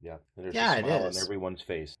 Yeah, there's a smile on everyone's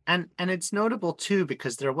face. And it's notable too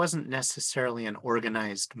because there wasn't necessarily an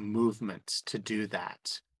organized movement to do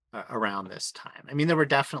that around this time. I mean, there were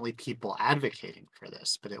definitely people advocating for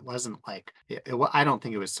this, but it wasn't like I don't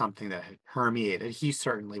think it was something that had permeated. He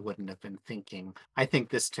certainly wouldn't have been thinking. I think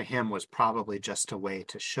this to him was probably just a way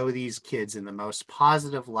to show these kids in the most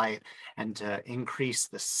positive light and to increase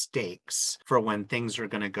the stakes for when things are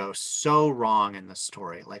going to go so wrong in the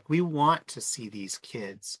story. Like we want to see these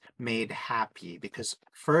kids made happy because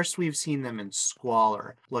first we've seen them in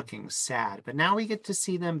squalor looking sad, but now we get to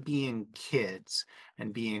see them being kids.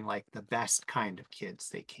 and being like the best kind of kids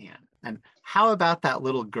they can. And how about that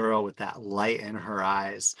little girl with that light in her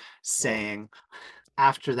eyes saying,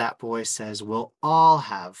 after that boy says, "We'll all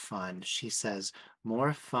have fun," she says,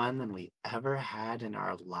 "More fun than we ever had in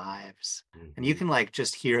our lives." And you Mhm. can like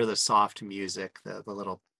just hear the soft music, the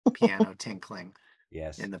little piano tinkling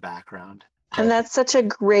Yes. in the background. And Perfect. that's such a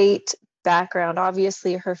great background.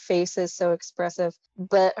 Obviously, her face is so expressive,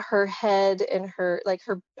 but her head and her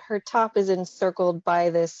top is encircled by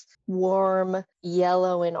this warm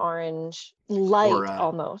yellow and orange light Aura.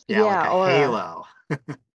 almost. Yeah, like Yeah, a aura. halo.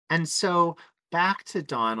 And so back to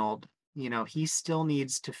Donald, he still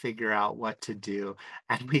needs to figure out what to do.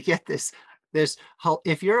 And we get this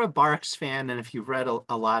if you're a Barks fan and if you've read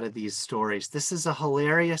a lot of these stories, this is a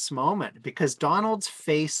hilarious moment because Donald's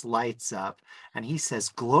face lights up and he says,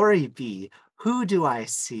 "Glory be, who do I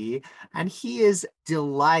see?" And he is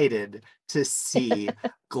delighted to see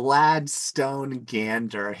Gladstone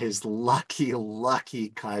Gander, his lucky, lucky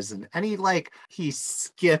cousin. And he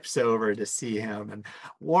skips over to see him. And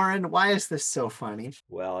Warren, why is this so funny?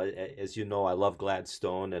 Well, as you know, I love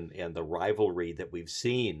Gladstone and the rivalry that we've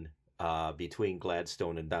seen between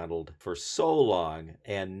Gladstone and Donald for so long.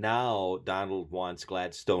 And now Donald wants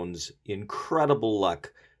Gladstone's incredible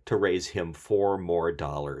luck to raise him $4 more.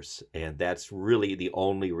 And that's really the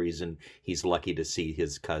only reason he's lucky to see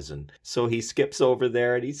his cousin. So he skips over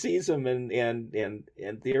there and he sees him and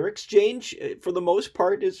their exchange for the most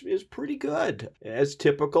part is pretty good. As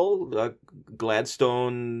typical,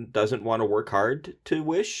 Gladstone doesn't want to work hard to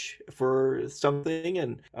wish for something,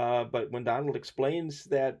 and but when Donald explains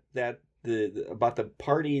about the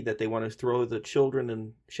party that they want to throw the children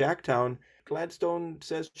in Shacktown, Gladstone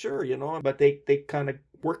says, "Sure, but they kind of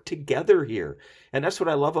work together here, and that's what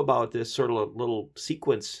I love about this sort of little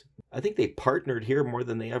sequence. I think they partnered here more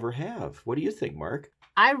than they ever have. What do you think, Mark?"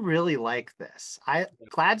 I really like this.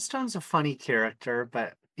 Gladstone's a funny character,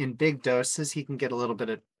 but in big doses he can get a little bit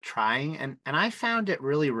of trying, and I found it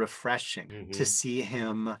really refreshing to Hmm. see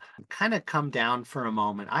him kind of come down for a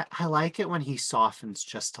moment. I like it when he softens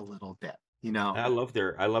just a little bit, you know. I love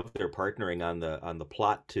their partnering on the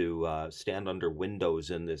plot to stand under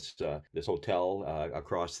windows in this hotel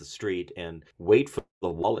across the street and wait for the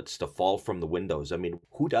wallets to fall from the windows. I mean,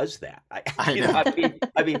 who does that? I You know,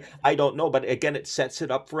 know. I don't know, but again, it sets it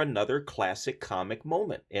up for another classic comic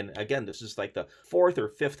moment. And again, this is like the fourth or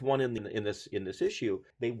fifth one in this issue.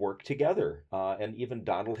 They work together, and even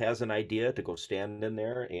Donald has an idea to go stand in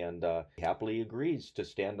there, and happily agrees to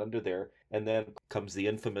stand under there. And then comes the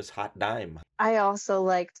infamous hot dime. I also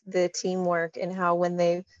liked the teamwork and how when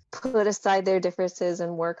they put aside their differences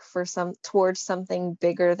and work for towards something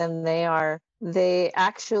bigger than they are, they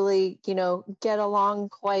actually, get along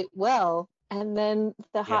quite well. And then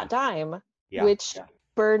the Yeah, hot dime, yeah, which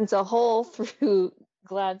burns a hole through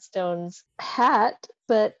Gladstone's hat,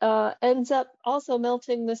 but ends up also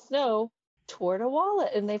melting the snow toward a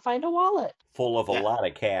wallet, and they find a wallet. full of a Yeah, lot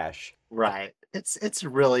of cash. right. It's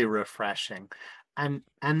really refreshing. And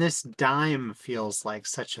this dime feels like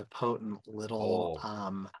such a potent little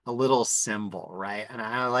Oh, a little symbol, right? And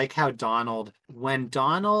I like how when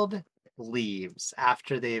Donald leaves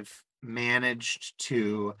after they've managed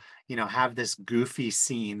to, have this goofy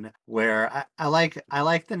scene where I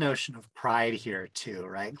like the notion of pride here too,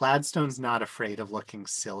 right? Gladstone's not afraid of looking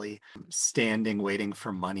silly, standing waiting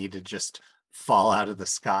for money to just fall out of the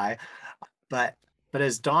sky. But but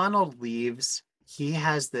as Donald leaves, he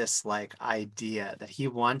has this like idea that he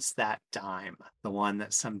wants that dime, the one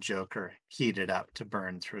that some joker heated up to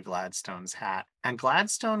burn through Gladstone's hat. And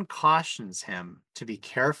Gladstone cautions him to be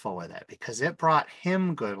careful with it because it brought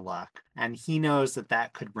him good luck, and he knows that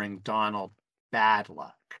that could bring Donald bad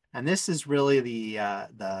luck. And this is really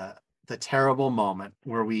the terrible moment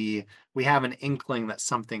where we have an inkling that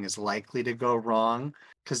something is likely to go wrong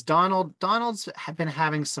because Donald's been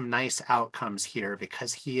having some nice outcomes here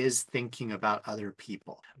because he is thinking about other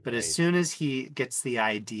people. But as right. soon as he gets the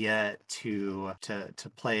idea to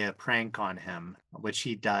play a prank on him, which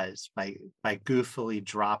he does by goofily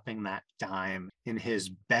dropping that dime in his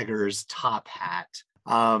beggar's top hat,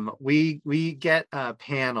 we get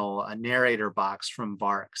a narrator box from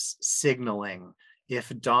Barks signaling if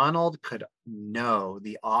Donald could know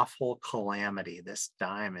the awful calamity this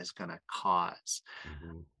dime is going to cause.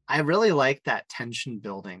 Hmm. I really like that tension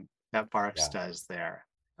building that Barks Yeah. does there,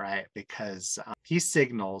 right? Because he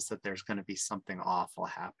signals that there's going to be something awful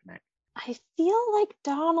happening. I feel like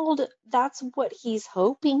Donald, that's what he's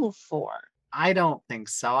hoping for. I don't think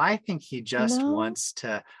so. I think he just No. wants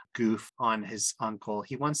to goof on his uncle.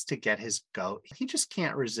 He wants to get his goat. He just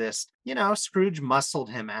can't resist. Scrooge muscled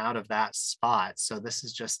him out of that spot. So this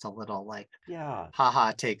is just a little like, Yeah.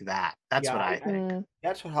 haha, take that. That's Yeah, what I think.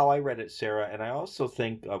 that's how I read it, Sarah. And I also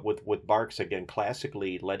think with Barks again,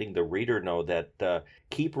 classically letting the reader know that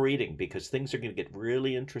keep reading because things are going to get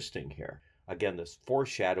really interesting here. Again, this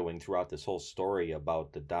foreshadowing throughout this whole story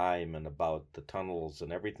about the dime and about the tunnels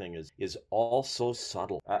and everything is all so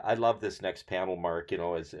subtle. I love this next panel, Mark.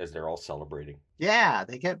 As they're all celebrating. Yeah,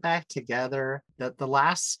 they get back together. The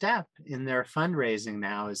last step in their fundraising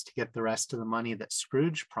now is to get the rest of the money that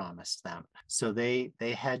Scrooge promised them. So they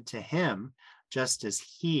head to him just as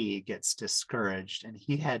he gets discouraged and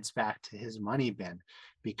he heads back to his money bin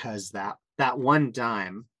because that one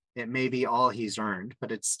dime, it may be all he's earned,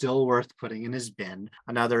 but it's still worth putting in his bin.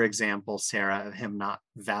 Another example, Sarah, of him not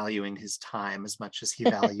valuing his time as much as he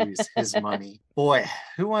values his money. Boy,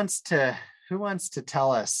 who wants to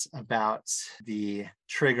tell us about the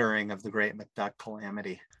triggering of the Great McDuck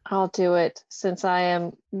calamity? I'll do it since I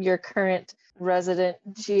am your current resident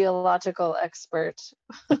geological expert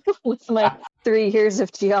with my 3 years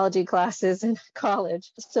of geology classes in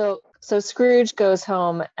college. So Scrooge goes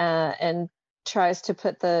home and tries to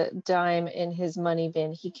put the dime in his money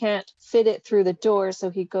bin. He can't fit it through the door,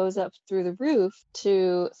 so he goes up through the roof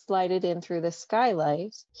to slide it in through the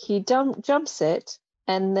skylight. He jumps it,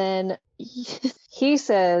 and then he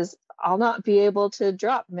says, I'll not be able to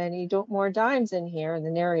drop many more dimes in here. And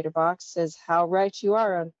the narrator box says, how right you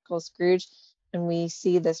are, Uncle Scrooge. And we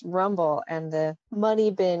see this rumble, and the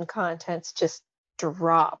money bin contents just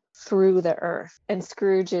drop through the earth. And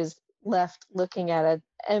Scrooge is left looking at an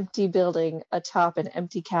empty building atop an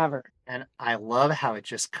empty cavern. And I love how it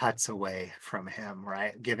just cuts away from him,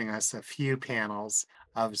 right? Giving us a few panels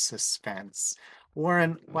of suspense.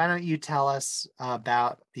 Warren, why don't you tell us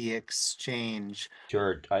about the exchange?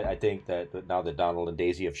 Sure. I think that now that Donald and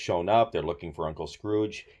Daisy have shown up, they're looking for Uncle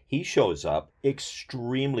Scrooge. He shows up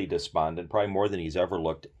extremely despondent, probably more than he's ever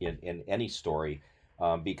looked in any story,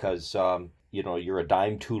 because you're a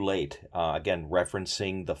dime too late. Again,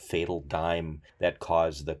 referencing the fatal dime that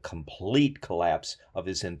caused the complete collapse of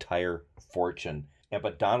his entire fortune.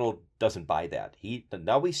 But Donald doesn't buy that.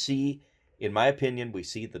 Now we see, in my opinion, we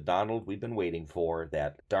see the Donald we've been waiting for.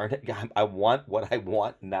 That darn it, I want what I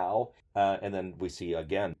want now. And then we see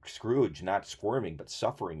again Scrooge not squirming but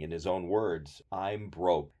suffering in his own words. I'm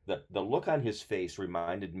broke. The look on his face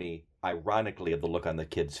reminded me, ironically, of the look on the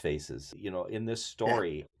kids' faces. In this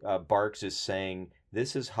story, Barks is saying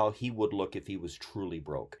this is how he would look if he was truly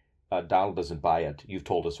broke. Donald doesn't buy it. You've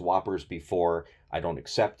told us whoppers before. I don't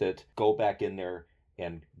accept it. Go back in there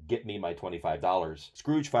and get me my $25.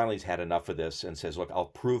 Scrooge finally has had enough of this and says, look, I'll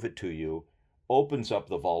prove it to you. Opens up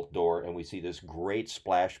the vault door, and we see this great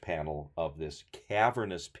splash panel of this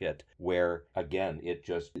cavernous pit where, again,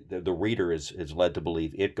 the reader is led to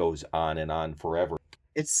believe it goes on and on forever.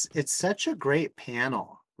 It's such a great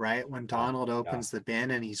panel, right? When Donald opens the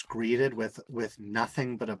bin and he's greeted with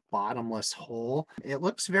nothing but a bottomless hole. It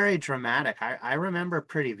looks very dramatic. I remember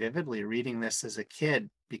pretty vividly reading this as a kid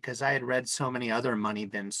because I had read so many other money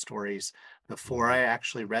bin stories before I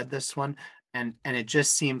actually read this one. And it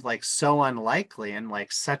just seemed like so unlikely and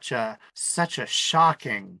like such a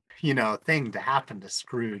shocking, thing to happen to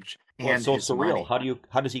Scrooge Well, it's and so his surreal. money.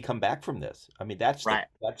 How does he come back from this? I mean, Right.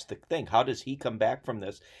 that's the thing. How does he come back from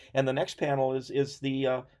this? And the next panel is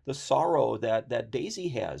the sorrow that Daisy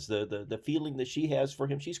has, the feeling that she has for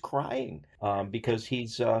him. She's crying because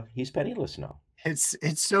he's penniless now.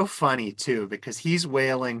 It's so funny too because he's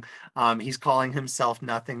wailing. He's calling himself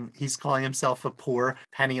nothing. He's calling himself a poor,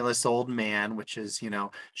 penniless old man, which is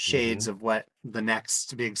shades Hmm. of what the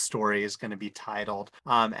next big story is going to be titled.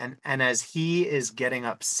 And as he is getting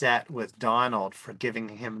upset with Donald for giving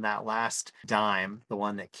him that last dime, the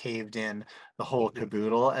one that caved in the whole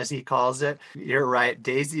caboodle, as he calls it, you're right.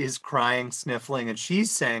 Daisy is crying, sniffling, and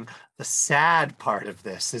she's saying the sad part of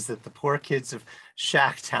this is that the poor kids of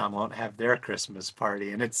Shacktown won't have their Christmas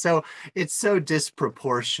party. And it's so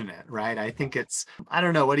disproportionate, right? I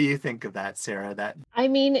don't know. What do you think of that, Sarah? I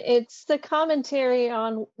mean, it's the commentary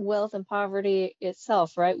on wealth and poverty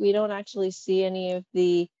itself, right? We don't actually see any of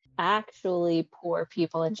the actually poor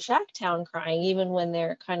people in Shacktown crying, even when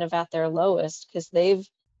they're kind of at their lowest, because they've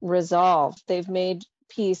made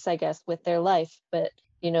peace, I guess, with their life. But,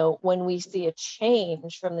 when we see a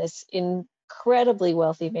change from this incredibly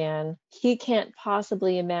wealthy man, he can't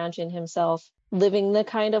possibly imagine himself living the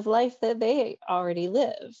kind of life that they already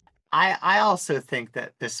live. I also think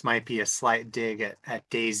that this might be a slight dig at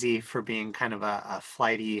Daisy for being kind of a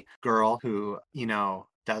flighty girl who,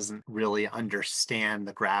 doesn't really understand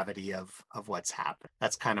the gravity of what's happened.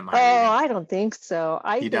 That's kind of my Oh, reading. I don't think so.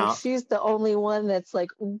 I You think don't? she's the only one that's like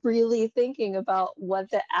really thinking about what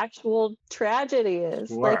the actual tragedy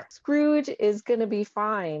is. Like Sure. Scrooge is gonna be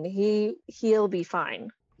fine. He'll be fine.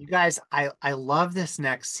 You guys, I love this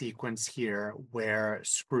next sequence here where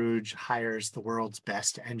Scrooge hires the world's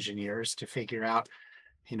best engineers to figure out,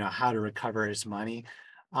 how to recover his money.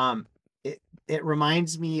 Um, it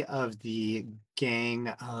reminds me of the gang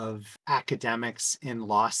of academics in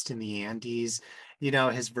Lost in the Andes.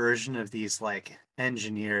 His version of these like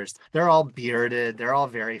engineers. They're all bearded. They're all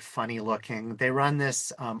very funny looking. They run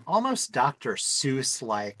this almost Dr. Seuss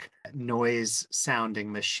like noise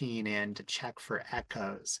sounding machine in to check for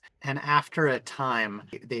echoes. And after a time,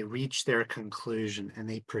 they reach their conclusion and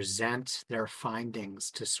they present their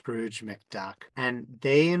findings to Scrooge McDuck. And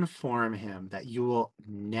they inform him that you will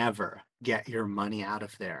never get your money out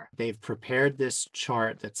of there. They've prepared this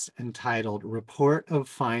chart that's entitled Report of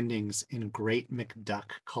Findings in Great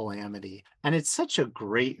McDuck Calamity. And it's such a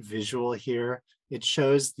great visual here. It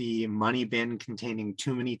shows the money bin containing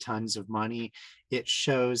too many tons of money. It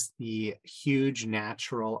shows the huge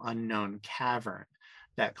natural unknown cavern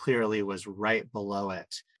that clearly was right below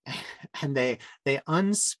it. And they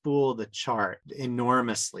unspool the chart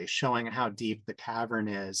enormously, showing how deep the cavern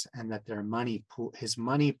is, and that his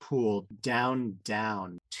money pooled down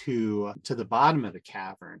to the bottom of the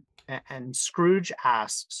cavern. And Scrooge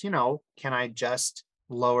asks, can I just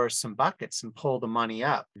lower some buckets and pull the money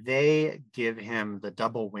up? They give him the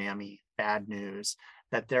double whammy bad news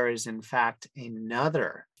that there is in fact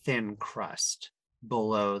another thin crust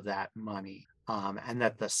below that money. And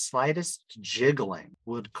that the slightest jiggling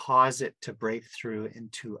would cause it to break through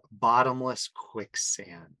into bottomless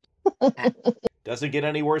quicksand. Doesn't get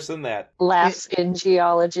any worse than that. Laughs in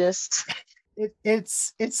geologist.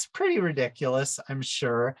 It's pretty ridiculous, I'm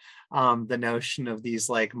sure. The notion of these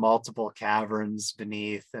like multiple caverns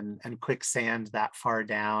beneath and quicksand that far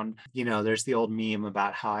down. There's the old meme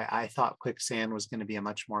about how I thought quicksand was going to be a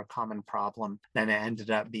much more common problem than it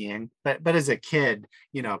ended up being. But as a kid,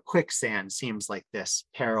 quicksand seems like this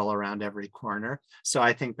peril around every corner. So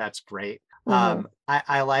I think that's great. Mhm.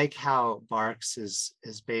 I like how Barks is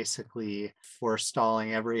basically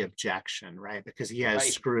forestalling every objection, right? Because he has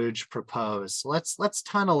Right. Scrooge propose, let's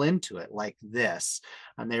tunnel into it like this,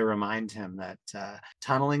 and they remind him that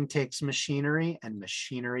tunneling takes machinery, and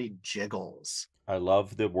machinery jiggles. I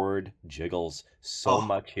love the word jiggles so Oh,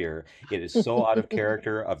 much here. It is so out of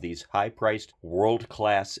character of these high-priced,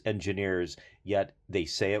 world-class engineers, yet they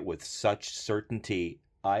say it with such certainty.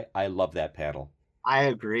 I love that panel. I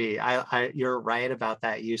agree. You're right about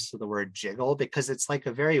that use of the word jiggle, because it's like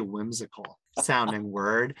a very whimsical sounding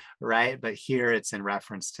word, right? But here it's in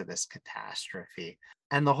reference to this catastrophe.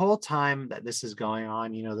 And the whole time that this is going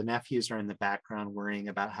on, the nephews are in the background worrying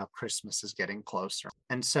about how Christmas is getting closer.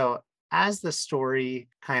 And so as the story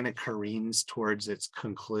kind of careens towards its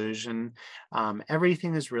conclusion,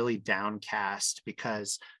 everything is really downcast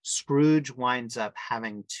because Scrooge winds up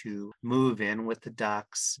having to move in with the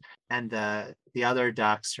Ducks, and the other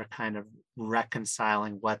Ducks are kind of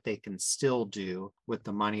reconciling what they can still do with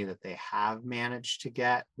the money that they have managed to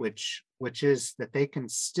get, which is that they can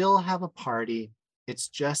still have a party. It's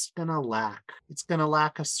just it's gonna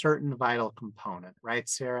lack a certain vital component, right,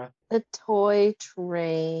 Sarah? The toy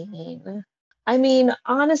train. I mean,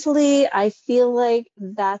 honestly, I feel like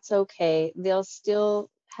that's okay. They'll still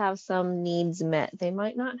have some needs met. They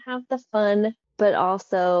might not have the fun, but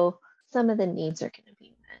also some of the needs are going to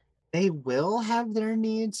be met. They will have their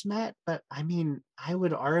needs met, but I mean, I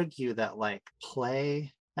would argue that like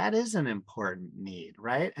play, that is an important need,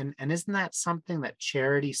 right? And isn't that something that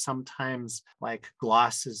charity sometimes like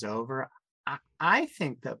glosses over? I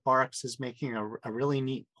think that Barks is making a really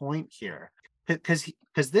neat point here, because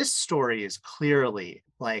this story is clearly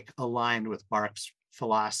like aligned with Barks'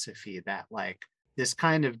 philosophy that like this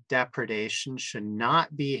kind of depredation should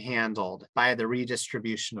not be handled by the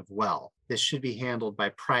redistribution of wealth. This should be handled by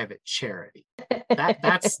private charity.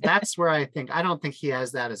 That's where I don't think he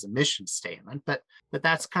has that as a mission statement, but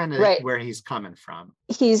that's kind of Right. where he's coming from.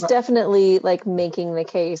 He's But definitely like making the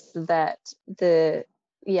case that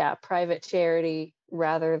private charity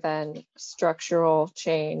rather than structural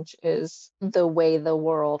change is the way the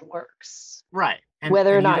world works. right.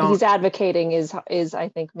 Whether or And you not he's don't, advocating is I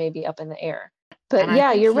think maybe up in the air. But and I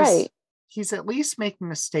yeah, think you're right. he's at least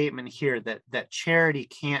making a statement here that charity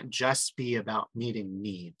can't just be about meeting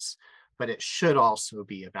needs, but it should also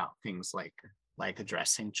be about things like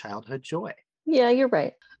addressing childhood joy. Yeah, you're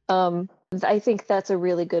right. I think that's a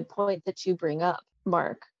really good point that you bring up,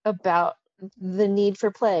 Mark, about the need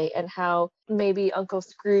for play and how maybe Uncle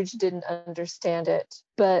Scrooge didn't understand it,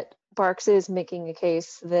 but Barks is making a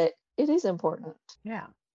case that it is important. Yeah.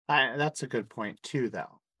 That's a good point too,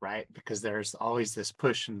 though, right? Because there's always this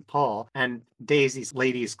push and pull, and Daisy's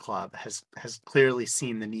Ladies Club has clearly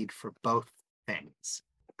seen the need for both things,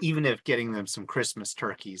 even if getting them some Christmas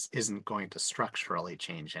turkeys isn't going to structurally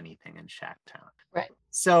change anything in Shacktown. Right.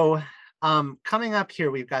 So, coming up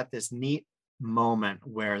here, we've got this neat moment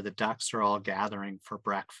where the ducks are all gathering for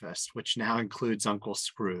breakfast, which now includes Uncle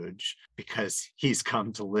Scrooge because he's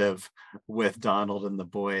come to live with Donald and the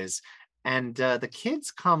boys. And the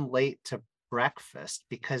kids come late to breakfast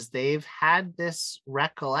because they've had this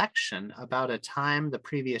recollection about a time the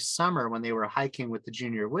previous summer when they were hiking with the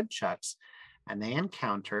Junior Woodchucks, and they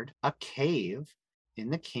encountered a cave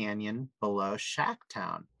in the canyon below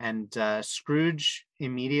Shacktown. And Scrooge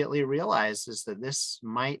immediately realizes that this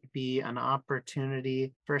might be an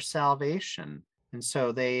opportunity for salvation. And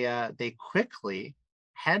so they quickly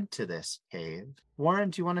head to this cave.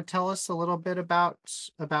 Warren, do you want to tell us a little bit about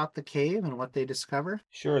the cave and what they discover?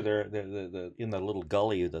 Sure, they're in the little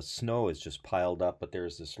gully, the snow is just piled up, but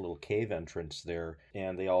there's this little cave entrance there,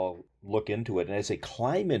 and they all look into it. And as they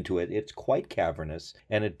climb into it, it's quite cavernous,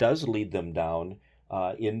 and it does lead them down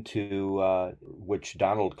into which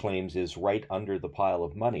Donald claims is right under the pile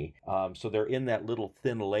of money. So they're in that little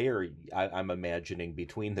thin layer, I'm imagining,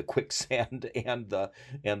 between the quicksand and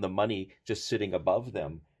the money just sitting above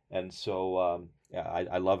them. And so yeah,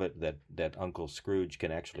 I love it that Uncle Scrooge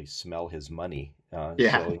can actually smell his money.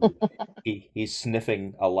 Yeah. So he's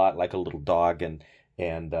sniffing a lot like a little dog, and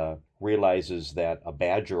realizes that a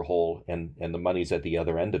badger hole and the money's at the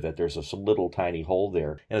other end of it. There's a little tiny hole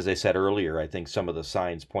there. And as I said earlier, I think some of the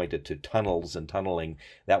signs pointed to tunnels and tunneling.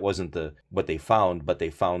 That wasn't what they found, but they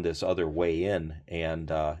found this other way in. And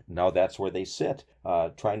now that's where they sit,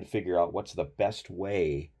 trying to figure out what's the best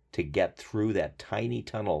way to get through that tiny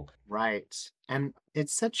tunnel. Right. And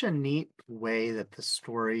it's such a neat way that the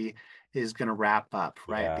story is going to wrap up,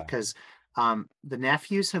 right? Yeah. Because the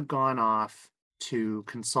nephews have gone off to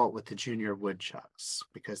consult with the Junior Woodchucks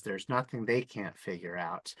because there's nothing they can't figure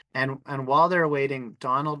out. And while they're waiting,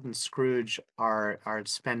 Donald and Scrooge are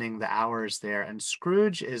spending the hours there. And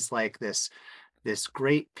Scrooge is like this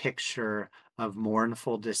great picture of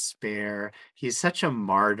mournful despair. He's such a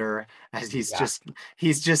martyr as he's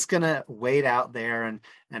just gonna wait out there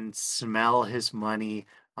and smell his money.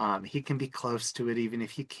 He can be close to it even if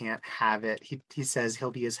he can't have it. He says he'll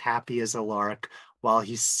be as happy as a lark while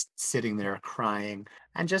he's sitting there crying.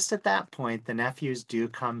 And just at that point, the nephews do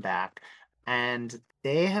come back, and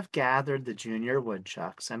they have gathered the Junior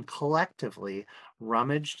Woodchucks and collectively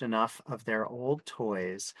rummaged enough of their old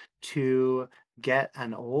toys to get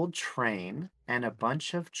an old train and a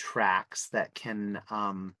bunch of tracks that can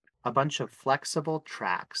a bunch of flexible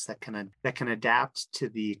tracks that can adapt to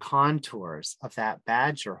the contours of that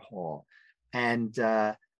badger hole. And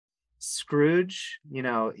Scrooge,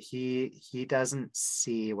 he doesn't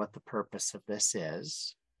see what the purpose of this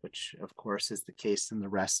is, which of course is the case in the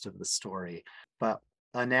rest of the story. But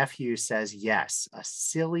a nephew says, yes, a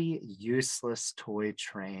silly, useless toy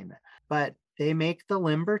train. But they make the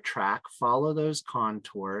limber track follow those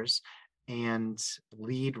contours and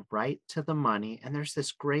lead right to the money. And there's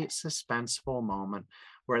this great suspenseful moment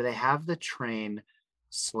where they have the train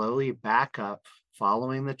slowly back up,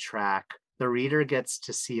 following the track. The reader gets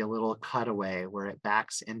to see a little cutaway where it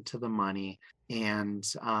backs into the money, and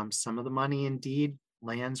some of the money indeed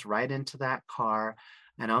lands right into that car.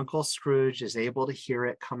 And Uncle Scrooge is able to hear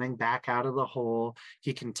it coming back out of the hole.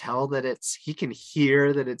 He can tell that he can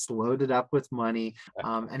hear that it's loaded up with money.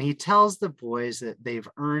 And he tells the boys that they've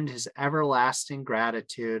earned his everlasting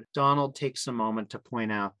gratitude. Donald takes a moment to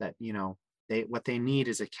point out that, what they need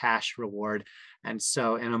is a cash reward. And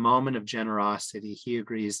so in a moment of generosity, he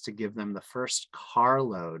agrees to give them the first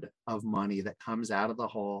carload of money that comes out of the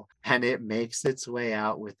hole. And it makes its way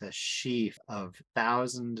out with a sheaf of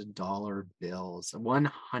 $1,000 bills,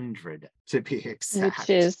 100 to be exact. Which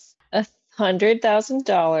is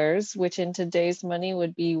 $100,000, which in today's money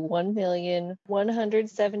would be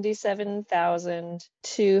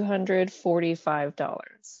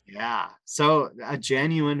 $1,177,245. Yeah, so a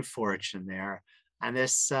genuine fortune there. And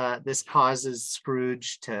this causes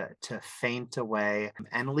Scrooge to faint away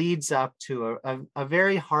and leads up to a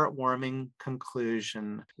very heartwarming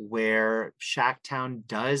conclusion where Shacktown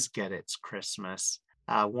does get its Christmas.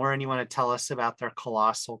 Warren, you want to tell us about their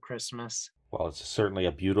colossal Christmas? Well, it's certainly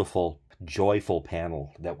a beautiful, joyful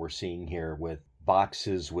panel that we're seeing here, with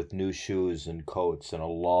boxes with new shoes and coats and a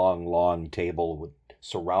long, long table with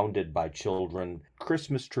surrounded by children.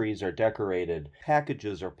 Christmas trees are decorated,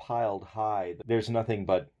 packages are piled high. There's nothing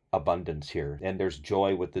but abundance here, and there's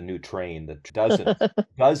joy with the new train, the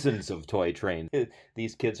dozens of toy trains.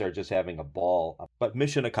 These kids are just having a ball. But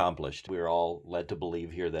mission accomplished. We're all led to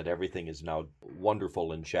believe here that everything is now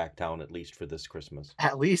wonderful in Shacktown, at least for this Christmas.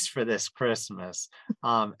 At least for this Christmas.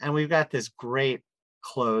 And we've got this great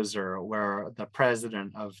closer where the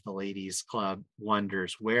president of the ladies club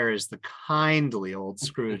wonders, where is the kindly old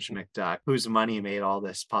Scrooge McDuck whose money made all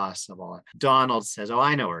this possible? Donald says, oh,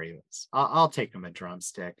 I know where he is. I'll take him a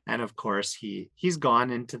drumstick. And of course he's gone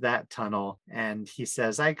into that tunnel, and he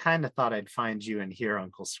says, I kind of thought I'd find you in here,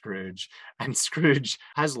 Uncle Scrooge. And Scrooge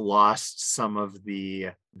has lost some of the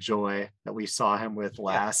joy that we saw him with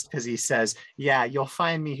last, because he says, yeah, you'll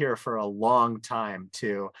find me here for a long time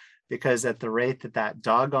too, because at the rate that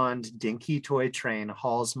doggoned dinky toy train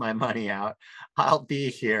hauls my money out, I'll be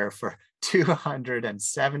here for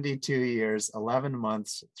 272 years, 11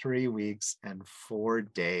 months, 3 weeks, and 4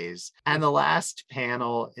 days. And the last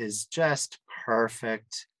panel is just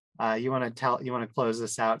perfect. You want to close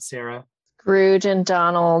this out, Sarah? Scrooge and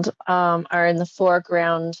Donald are in the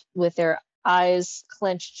foreground with their eyes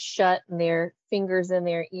clenched shut and their fingers in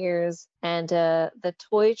their ears, and the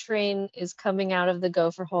toy train is coming out of the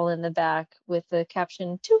gopher hole in the back with the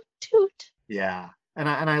caption toot toot. Yeah, and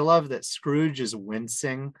I love that Scrooge is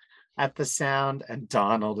wincing at the sound and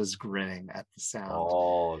Donald is grinning at the sound.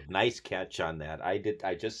 Oh, nice catch on that.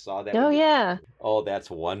 I just saw that. Oh yeah. Oh, that's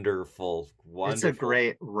wonderful. It's a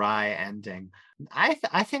great wry ending.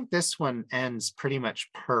 I think this one ends pretty much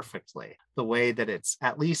perfectly. The way that it's,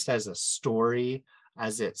 at least as a story,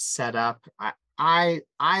 as it's set up. I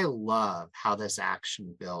love how this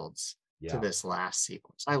action builds to this last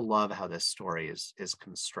sequence. I love how this story is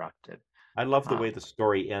constructed. I love the way the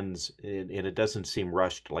story ends, and it doesn't seem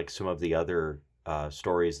rushed like some of the other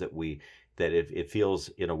stories that it feels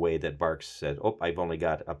in a way that Barks said, oh, I've only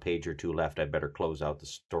got a page or two left, I better close out the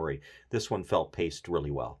story. This one felt paced really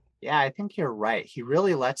well. Yeah, I think you're right. He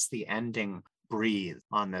really lets the ending breathe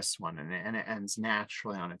on this one, and it ends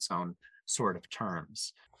naturally on its own sort of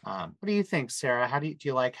terms. What do you think, Sarah? Do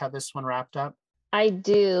you like how this one wrapped up? I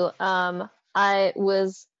do. I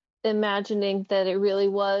was imagining that it really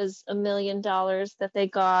was $1 million that they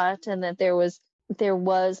got, and that there was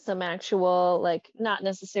some actual, like, not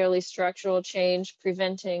necessarily structural change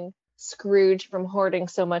preventing Scrooge from hoarding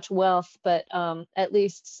so much wealth, but at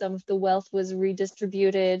least some of the wealth was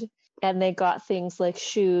redistributed, and they got things like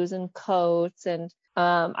shoes and coats. And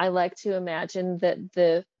I like to imagine that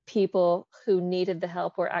the people who needed the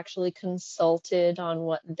help were actually consulted on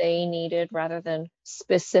what they needed, rather than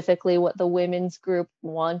specifically what the women's group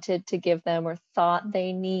wanted to give them or thought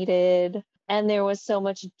they needed. And there was so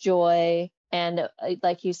much joy, and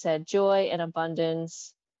like you said, joy and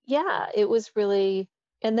abundance. Yeah, it was really.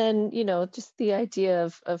 And then, just the idea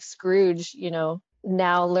of Scrooge,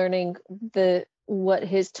 now learning what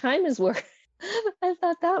his time is worth. I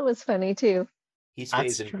thought that was funny too. He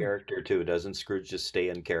stays in character too, doesn't Scrooge just stay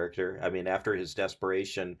in character? I mean, after his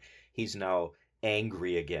desperation, he's now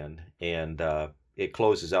angry again, and it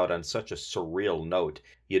closes out on such a surreal note.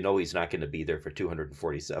 He's not going to be there for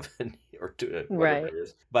 247 or whatever it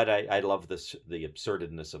is. But I love the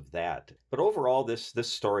absurdness of that. But overall, this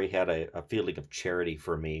story had a feeling of charity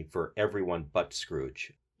for me, for everyone but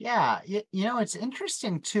Scrooge. Yeah, it's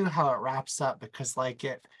interesting too how it wraps up, because like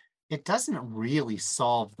it doesn't really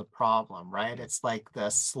solve the problem, right? It's like the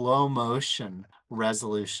slow motion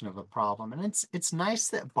resolution of a problem. And it's nice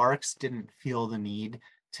that Barks didn't feel the need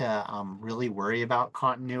to really worry about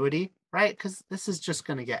continuity, right? Because this is just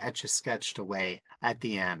going to get etch-a-sketched away at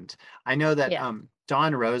the end. I know that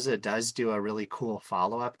Don Rosa does do a really cool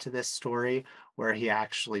follow-up to this story, where he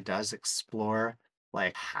actually does explore,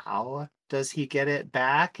 like, how does he get it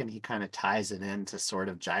back? And he kind of ties it into sort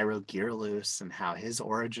of Gyro Gearloose and how his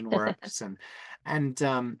origin works. and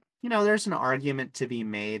there's an argument to be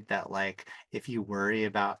made that, like, if you worry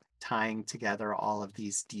about tying together all of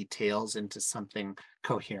these details into something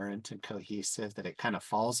coherent and cohesive, that it kind of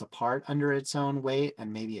falls apart under its own weight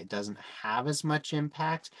and maybe it doesn't have as much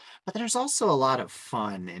impact. But there's also a lot of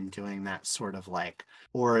fun in doing that sort of like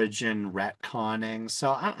origin retconning.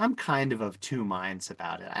 So I'm kind of two minds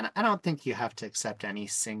about it. And I don't think you have to accept any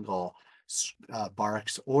single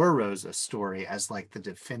Barks or Rosa story as like the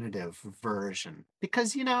definitive version,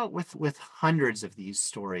 because with hundreds of these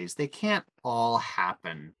stories, they can't all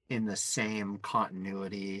happen in the same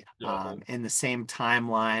continuity, in the same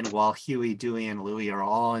timeline, while Huey, Dewey, and Louie are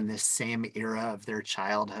all in this same era of their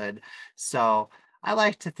childhood. So I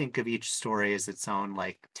like to think of each story as its own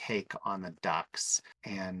like take on the Ducks,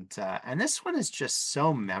 and this one is just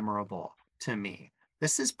so memorable to me.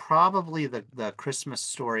 This is probably the Christmas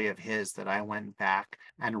story of his that I went back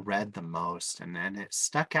and read the most, and it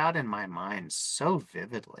stuck out in my mind so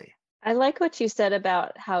vividly. I like what you said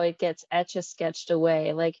about how it gets etch-a-sketched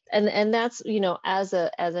away. Like, and that's, as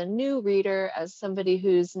a new reader, as somebody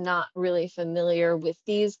who's not really familiar with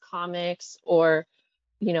these comics or,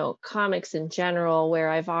 comics in general, where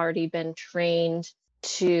I've already been trained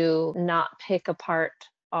to not pick apart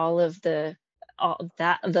all of the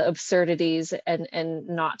absurdities and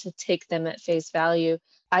not to take them at face value.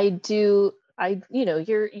 I do I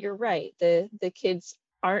you're right. The kids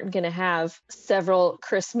aren't going to have several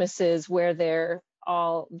Christmases where they're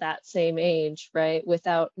all that same age, right?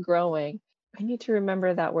 Without growing. I need to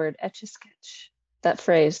remember that word, etch a sketch, that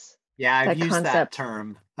phrase, Yeah, I've that used that concept.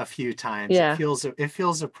 term a few times. It Yeah,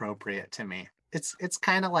 feels appropriate to me. It's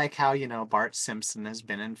kind of like how, Bart Simpson has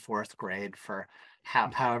been in fourth grade for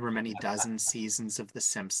however many dozen seasons of The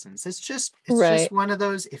Simpsons. It's just right. one of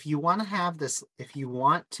those, if you want to have this, if you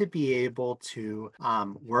want to be able to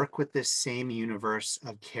work with this same universe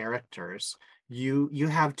of characters, you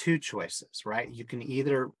have two choices, right? You can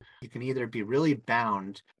either be really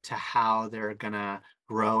bound to how they're gonna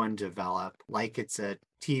grow and develop like it's a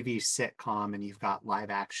TV sitcom and you've got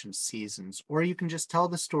live action seasons, or you can just tell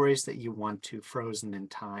the stories that you want to, frozen in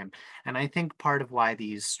time. And I think part of why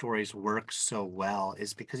these stories work so well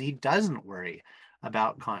is because he doesn't worry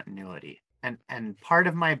about continuity. And part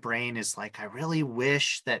of my brain is like, I really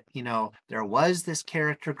wish that, there was this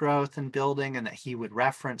character growth and building and that he would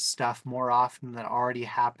reference stuff more often that already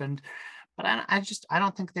happened. But I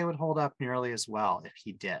don't think they would hold up nearly as well if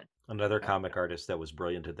he did. Another comic artist that was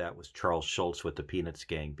brilliant at that was Charles Schultz with the Peanuts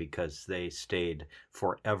gang, because they stayed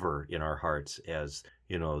forever in our hearts as,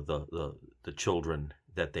 the children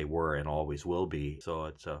that they were and always will be. So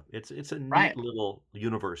it's a neat Right. little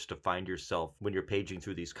universe to find yourself when you're paging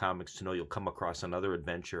through these comics, to know you'll come across another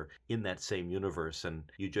adventure in that same universe and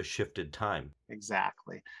you just shifted time.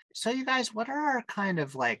 Exactly. So, you guys, what are our kind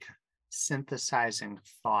of like synthesizing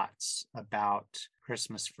thoughts about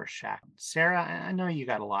Christmas for Shaq? Sarah, I know you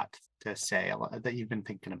got a lot to say, that you've been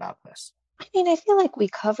thinking about this. I mean, I feel like we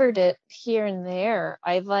covered it here and there.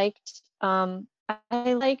 I liked how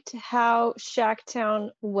Shacktown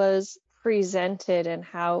was presented and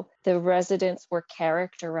how the residents were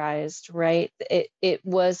characterized, right? It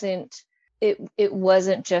wasn't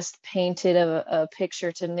just painted a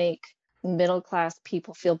picture to make middle class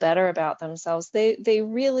people feel better about themselves. They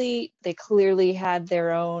clearly had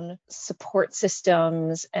their own support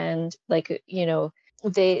systems, and like,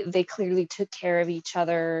 they clearly took care of each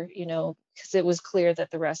other, because it was clear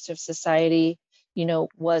that the rest of society,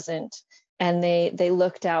 wasn't. And they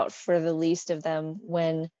looked out for the least of them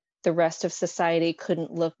when the rest of society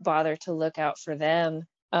couldn't bother to look out for them.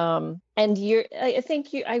 And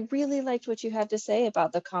I really liked what you had to say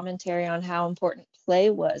about the commentary on how important play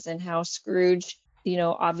was, and how Scrooge,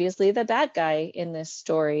 obviously the bad guy in this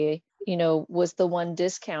story, was the one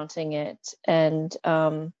discounting it. And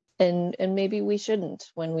maybe we shouldn't,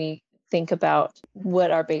 when we think about what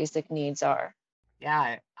our basic needs are.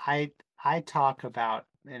 Yeah, I talk about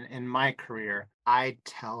in my career, I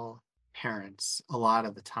tell parents a lot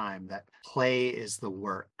of the time that play is the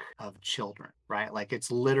work of children, right? Like it's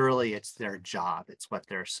their job. It's what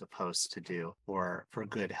they're supposed to do for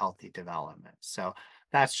good, healthy development. So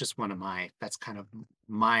that's kind of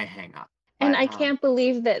my hang up. And But I can't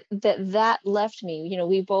believe that left me.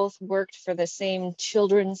 We both worked for the same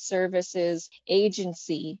children's services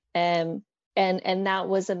agency, and that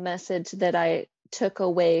was a message that I took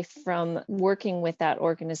away from working with that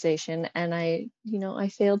organization. And I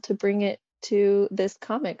failed to bring it to this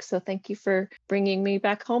comic. So thank you for bringing me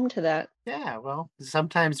back home to that. yeah, well,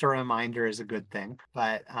 sometimes a reminder is a good thing,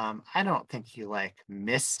 but I don't think you like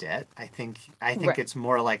missed it. I think Right. it's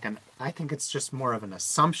more like I think it's just more of an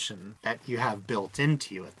assumption that you have built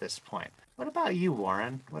into you at this point. What about you,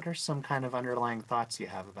 Warren? What are some kind of underlying thoughts you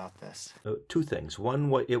have about this? Two things.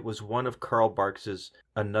 One, it was one of Karl Barks's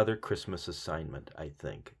Another Christmas Assignment, I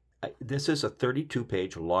think. This is a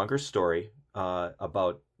 32-page longer story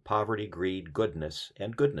about poverty, greed, goodness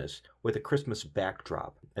with a Christmas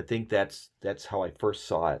backdrop. I think that's how I first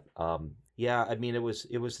saw it. Yeah, I mean, it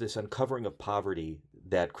was this uncovering of poverty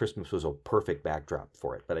that Christmas was a perfect backdrop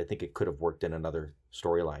for it. But I think it could have worked in another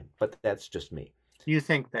storyline. But that's just me. You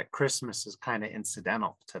think that Christmas is kind of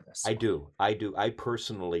incidental to this I one? do. I do. I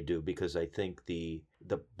personally do, because I think the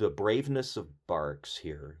the braveness of Barks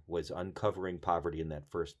here was uncovering poverty in that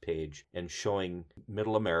first page and showing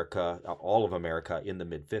middle America, all of America in the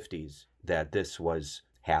mid 50s, that this was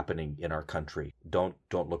happening in our country. Don't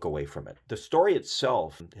look away from it. The story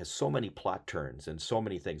itself has so many plot turns and so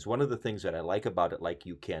many things. One of the things that I like about it, like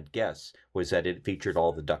You Can't Guess, was that it featured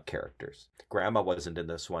all the Duck characters. Grandma wasn't in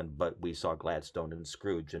this one, but we saw Gladstone and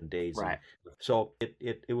Scrooge and Daisy. Right. So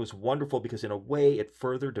it was wonderful because in a way it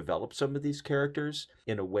further developed some of these characters.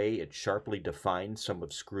 In a way it sharply defined some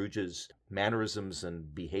of Scrooge's mannerisms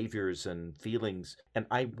and behaviors and feelings. And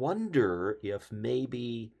I wonder if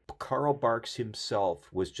maybe Carl Barks himself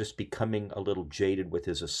was just becoming a little jaded with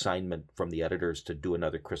his assignment from the editors to do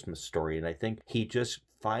another Christmas story. And I think he just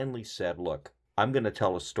finally said, look, I'm going to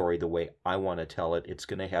tell a story the way I want to tell it. It's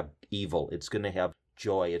going to have evil. It's going to have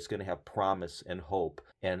joy. It's going to have promise and hope.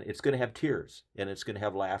 And it's going to have tears. And it's going to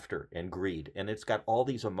have laughter and greed. And it's got all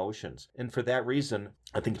these emotions. And for that reason,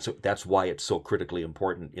 I think that's why it's so critically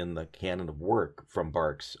important in the canon of work from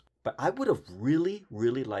Barks. But I would have really,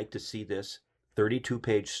 really liked to see this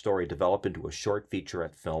 32-page story develop into a short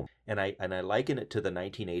featurette film. And I liken it to the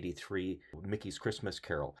 1983 Mickey's Christmas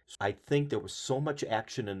Carol. I think there was so much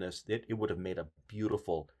action in this that it would have made a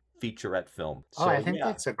beautiful featurette film. Oh, I think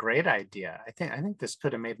that's a great idea. I think this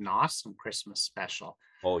could have made an awesome Christmas special.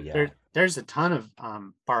 Oh, yeah. There's a ton of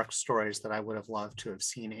Barks stories that I would have loved to have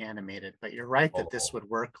seen animated, but you're right that this would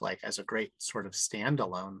work like as a great sort of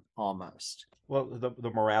standalone almost. Well,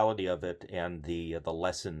 the morality of it and the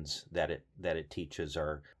lessons that it teaches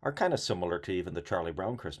are kind of similar to even the Charlie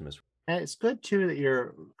Brown Christmas. And it's good too that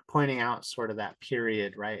you're pointing out sort of that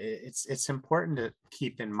period, right? It's important to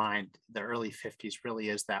keep in mind the early 50s really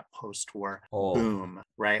is that post-war boom,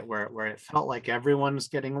 right? Where it felt like everyone was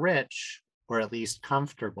getting rich or at least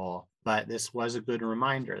comfortable, but this was a good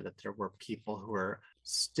reminder that there were people who were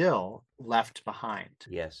still left behind.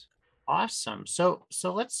 Yes. Awesome. So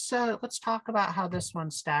let's talk about how this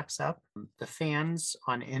one stacks up. The fans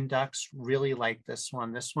on Indux really like this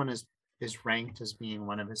one. This one is ranked as being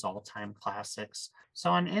one of his all-time classics. So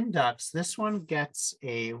on Indux, this one gets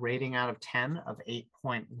a rating out of 10 of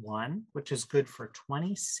 8.1, which is good for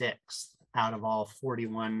 26th out of all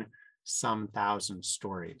 41 some thousand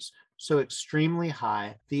stories. So extremely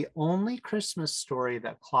high. The only Christmas story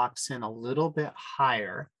that clocks in a little bit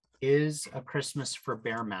higher is A Christmas for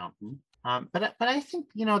Bear Mountain. But I think,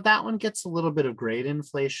 that one gets a little bit of grade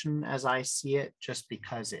inflation as I see it, just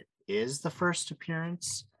because it is the first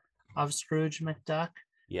appearance of Scrooge McDuck.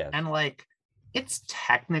 Yes. And it's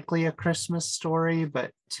technically a Christmas story,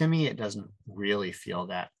 but to me, it doesn't really feel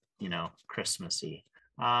that, Christmassy.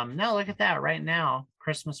 Now look at that right now.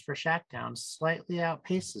 Christmas for Shacktown slightly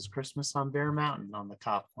outpaces Christmas on Bear Mountain on the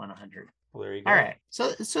top 100. Well, there you go. All right,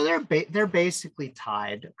 so they're basically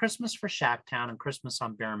tied. Christmas for Shacktown and Christmas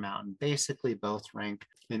on Bear Mountain basically both rank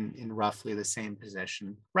in roughly the same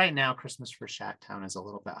position. Right now, Christmas for Shacktown is a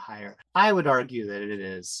little bit higher. I would argue that it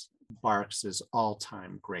is Barks's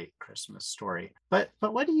all-time great Christmas story. But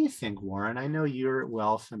what do you think, Warren? I know you're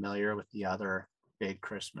well familiar with the other big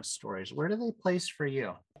Christmas stories. Where do they place for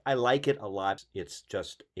you? I like it a lot. It's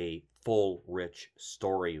just a full, rich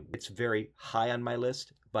story. It's very high on my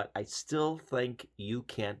list, but I still think You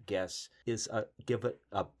Can't Guess is give it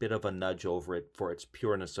a bit of a nudge over it for its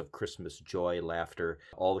pureness of Christmas joy, laughter,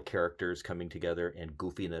 all the characters coming together, and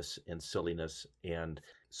goofiness and silliness. And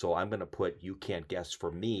so I'm going to put You Can't Guess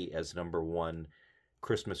for me as number one,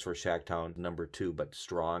 Christmas for Shacktown number two, but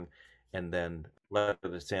strong. And then Letter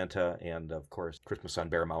to Santa and, of course, Christmas on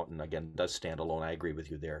Bear Mountain, again, does stand alone. I agree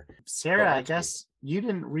with you there. Sarah, I guess you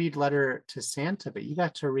didn't read Letter to Santa, but you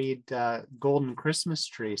got to read Golden Christmas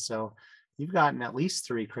Tree. So you've gotten at least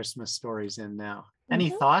 3 Christmas stories in now. Any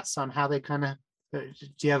thoughts on how they kind of,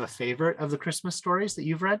 do you have a favorite of the Christmas stories that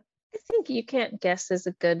you've read? I think You Can't Guess is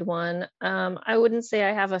a good one. I wouldn't say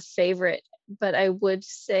I have a favorite, but I would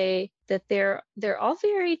say that they're all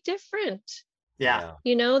very different. Yeah.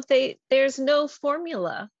 There's no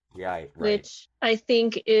formula. Yeah, right. Which I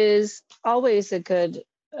think is always a good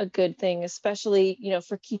thing, especially,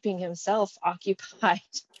 for keeping himself occupied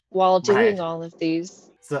while doing all of these.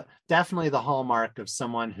 So definitely the hallmark of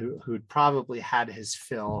someone who'd probably had his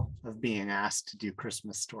fill of being asked to do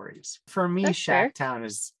Christmas stories. For me, That's Shacktown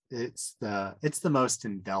it's the most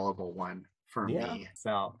indelible one for me.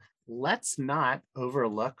 So let's not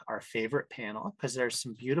overlook our favorite panel, because there's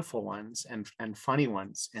some beautiful ones and funny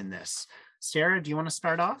ones in this. Sarah, do you want to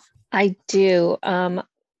start off? I do.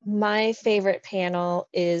 My favorite panel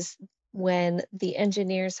is when the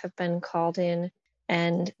engineers have been called in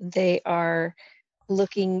and they are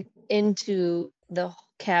looking into the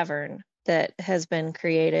cavern that has been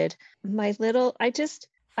created.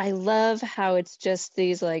 I love how it's just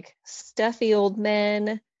these like stuffy old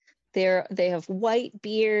men. They have white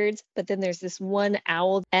beards, but then there's this one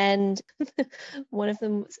owl, and one of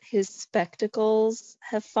them, his spectacles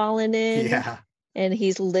have fallen in, Yeah. and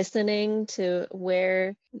he's listening to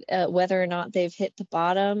whether or not they've hit the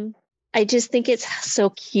bottom. I just think it's so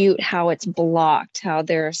cute how it's blocked, how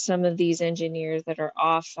there are some of these engineers that are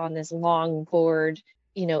off on this long board,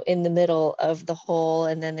 in the middle of the hole,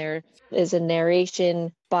 and then there is a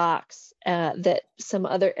narration box that some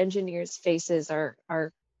other engineers' faces are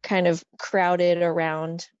kind of crowded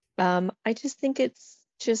around. I just think it's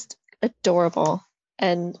just adorable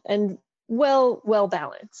and well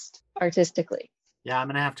balanced artistically. Yeah, I'm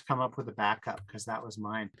gonna have to come up with a backup because that was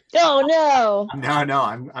mine. Oh no.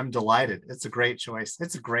 No, I'm delighted. It's a great choice.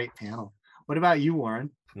 It's a great panel. What about you, Warren?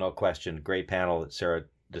 No question. Great panel that Sarah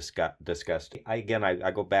discussed. I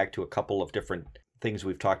go back to a couple of different things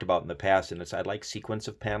we've talked about in the past, and I like sequence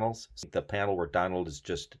of panels. The panel where Donald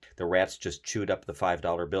the rats just chewed up the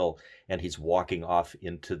 $5 bill and he's walking off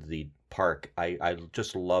into the park. I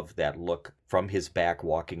just love that look from his back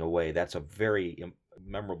walking away. That's a very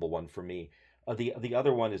memorable one for me. The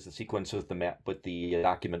other one is the sequence with the map, with the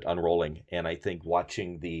document unrolling, and I think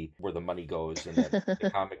watching where the money goes and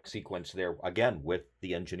the comic sequence there again with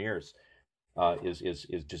the engineers is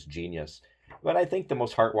just genius. But I think the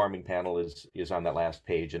most heartwarming panel is on that last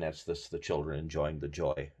page, and that's the children enjoying the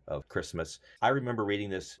joy of Christmas. I remember reading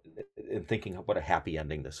this and thinking what a happy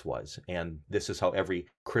ending this was, and this is how every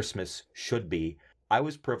Christmas should be. I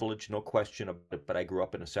was privileged, no question about it, but I grew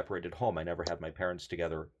up in a separated home. I never had my parents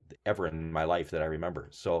together ever in my life that I remember.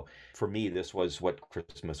 So for me, this was what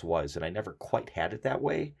Christmas was, and I never quite had it that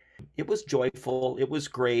way. It was joyful. It was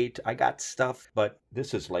great. I got stuff, but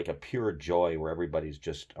this is like a pure joy where everybody's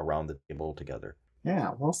just around the table together.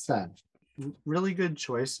 Yeah, well said. Really good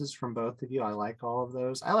choices from both of you. I like all of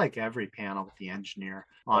those. I like every panel with the engineer,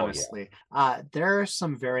 honestly. There are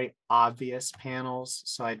some very obvious panels,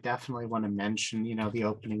 so I definitely want to mention, the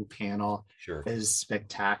opening panel is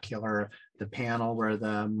spectacular. The panel where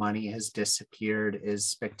the money has disappeared is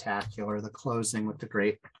spectacular. The closing with the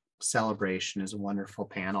great celebration is a wonderful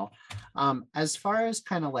panel. As far as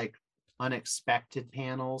kind of like unexpected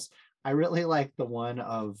panels, I really like the one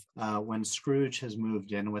of when Scrooge has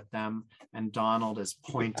moved in with them and Donald is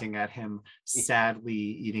pointing at him, sadly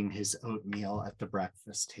eating his oatmeal at the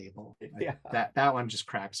breakfast table. Yeah. That one just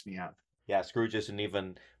cracks me up. Yeah, Scrooge isn't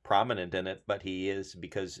even prominent in it, but he is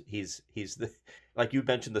because he's the, like you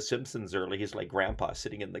mentioned The Simpsons earlier, he's like Grandpa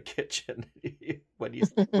sitting in the kitchen when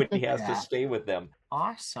he has to stay with them.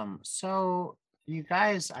 Awesome. So you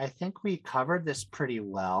guys, I think we covered this pretty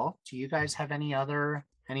well. Do you guys have any other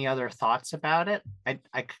thoughts about it? I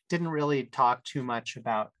didn't really talk too much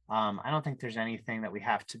about, I don't think there's anything that we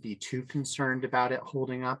have to be too concerned about it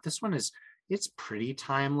holding up. This one it's pretty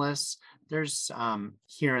timeless. There's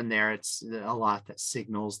here and there, it's a lot that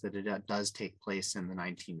signals that it does take place in the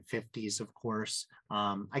 1950s, of course.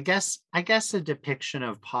 I guess a depiction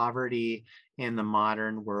of poverty in the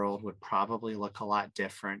modern world would probably look a lot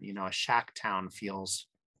different. A shack town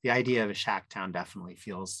the idea of a shack town definitely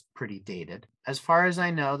feels pretty dated. As far as I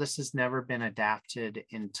know, this has never been adapted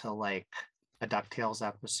into like a DuckTales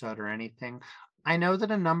episode or anything. I know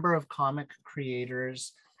that a number of comic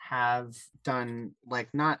creators have done like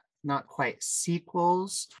not quite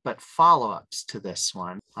sequels, but follow-ups to this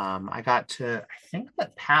one. I think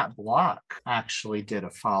that Pat Block actually did a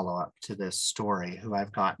follow-up to this story, who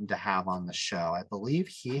I've gotten to have on the show. I believe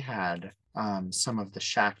he had some of the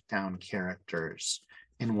Shackdown characters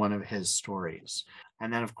in one of his stories.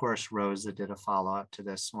 And then, of course, Rosa did a follow-up to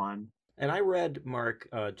this one. And I read, Mark,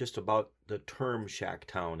 just about the term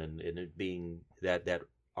Shacktown and it being that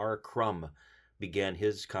R. Crumb began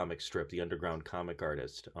his comic strip, The Underground Comic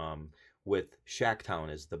Artist, with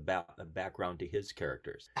Shacktown as the background to his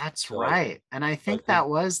characters. That's right. And I think that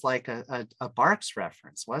was like a Barks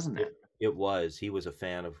reference, wasn't it? It was. He was a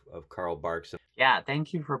fan of Carl Barks. Yeah,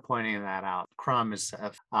 thank you for pointing that out. Crumb is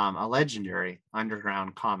a legendary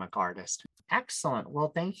underground comic artist. Excellent.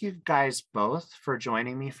 Well, thank you guys both for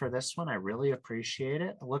joining me for this one. I really appreciate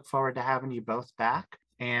it. I look forward to having you both back.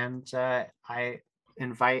 And I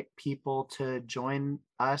invite people to join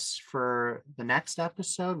us for the next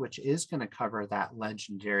episode, which is going to cover that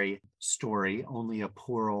legendary story, Only a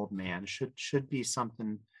Poor Old Man. Should be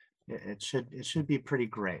something. It should be pretty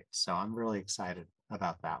great. So I'm really excited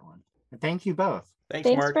about that one. And thank you both. Thanks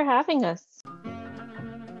Thanks Mark. for having us.